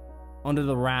under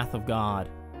the wrath of God.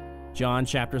 John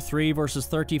chapter 3 verses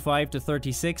 35 to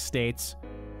 36 states,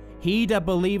 He that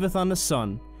believeth on the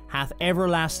Son hath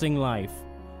everlasting life,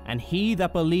 and he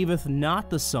that believeth not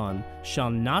the Son shall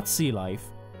not see life,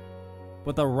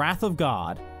 but the wrath of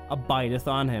God abideth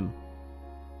on him.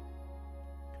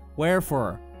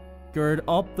 Wherefore, gird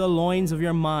up the loins of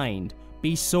your mind,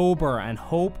 be sober, and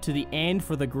hope to the end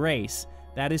for the grace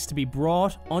that is to be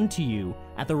brought unto you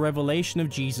at the revelation of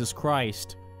Jesus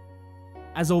Christ.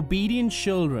 As obedient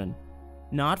children,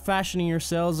 not fashioning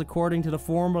yourselves according to the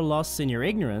former lusts in your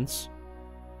ignorance,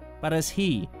 but as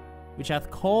he which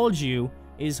hath called you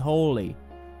is holy,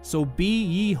 so be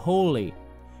ye holy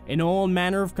in all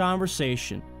manner of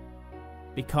conversation,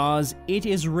 because it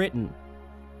is written,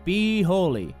 Be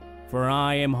holy, for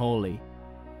I am holy.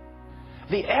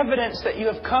 The evidence that you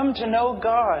have come to know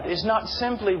God is not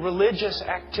simply religious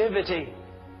activity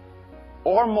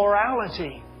or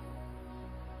morality,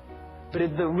 but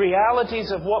the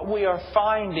realities of what we are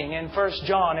finding in 1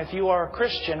 John, if you are a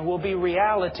Christian, will be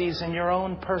realities in your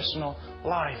own personal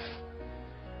life.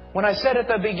 When I said at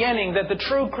the beginning that the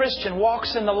true Christian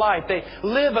walks in the light, they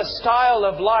live a style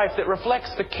of life that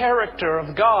reflects the character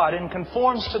of God and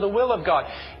conforms to the will of God.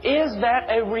 Is that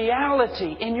a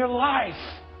reality in your life?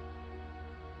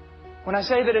 When I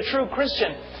say that a true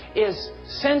Christian is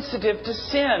sensitive to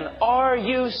sin, are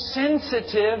you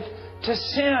sensitive to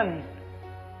sin?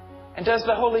 And does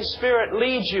the Holy Spirit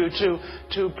lead you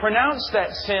to pronounce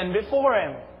that sin before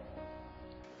Him?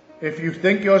 If you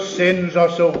think your sins are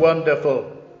so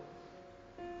wonderful,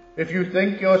 if you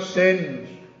think your sins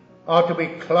are to be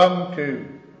clung to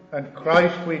and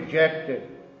Christ rejected,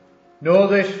 know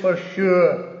this for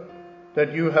sure,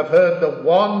 that you have heard the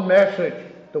one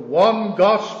message, the one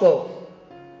gospel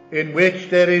in which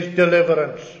there is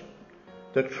deliverance,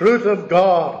 the truth of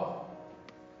God.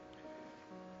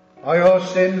 Are your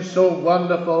sins so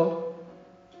wonderful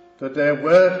that they're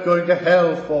worth going to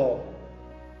hell for?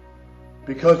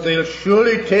 Because they'll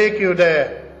surely take you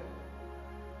there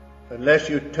unless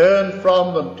you turn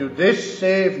from them to this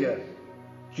Saviour,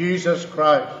 Jesus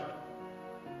Christ.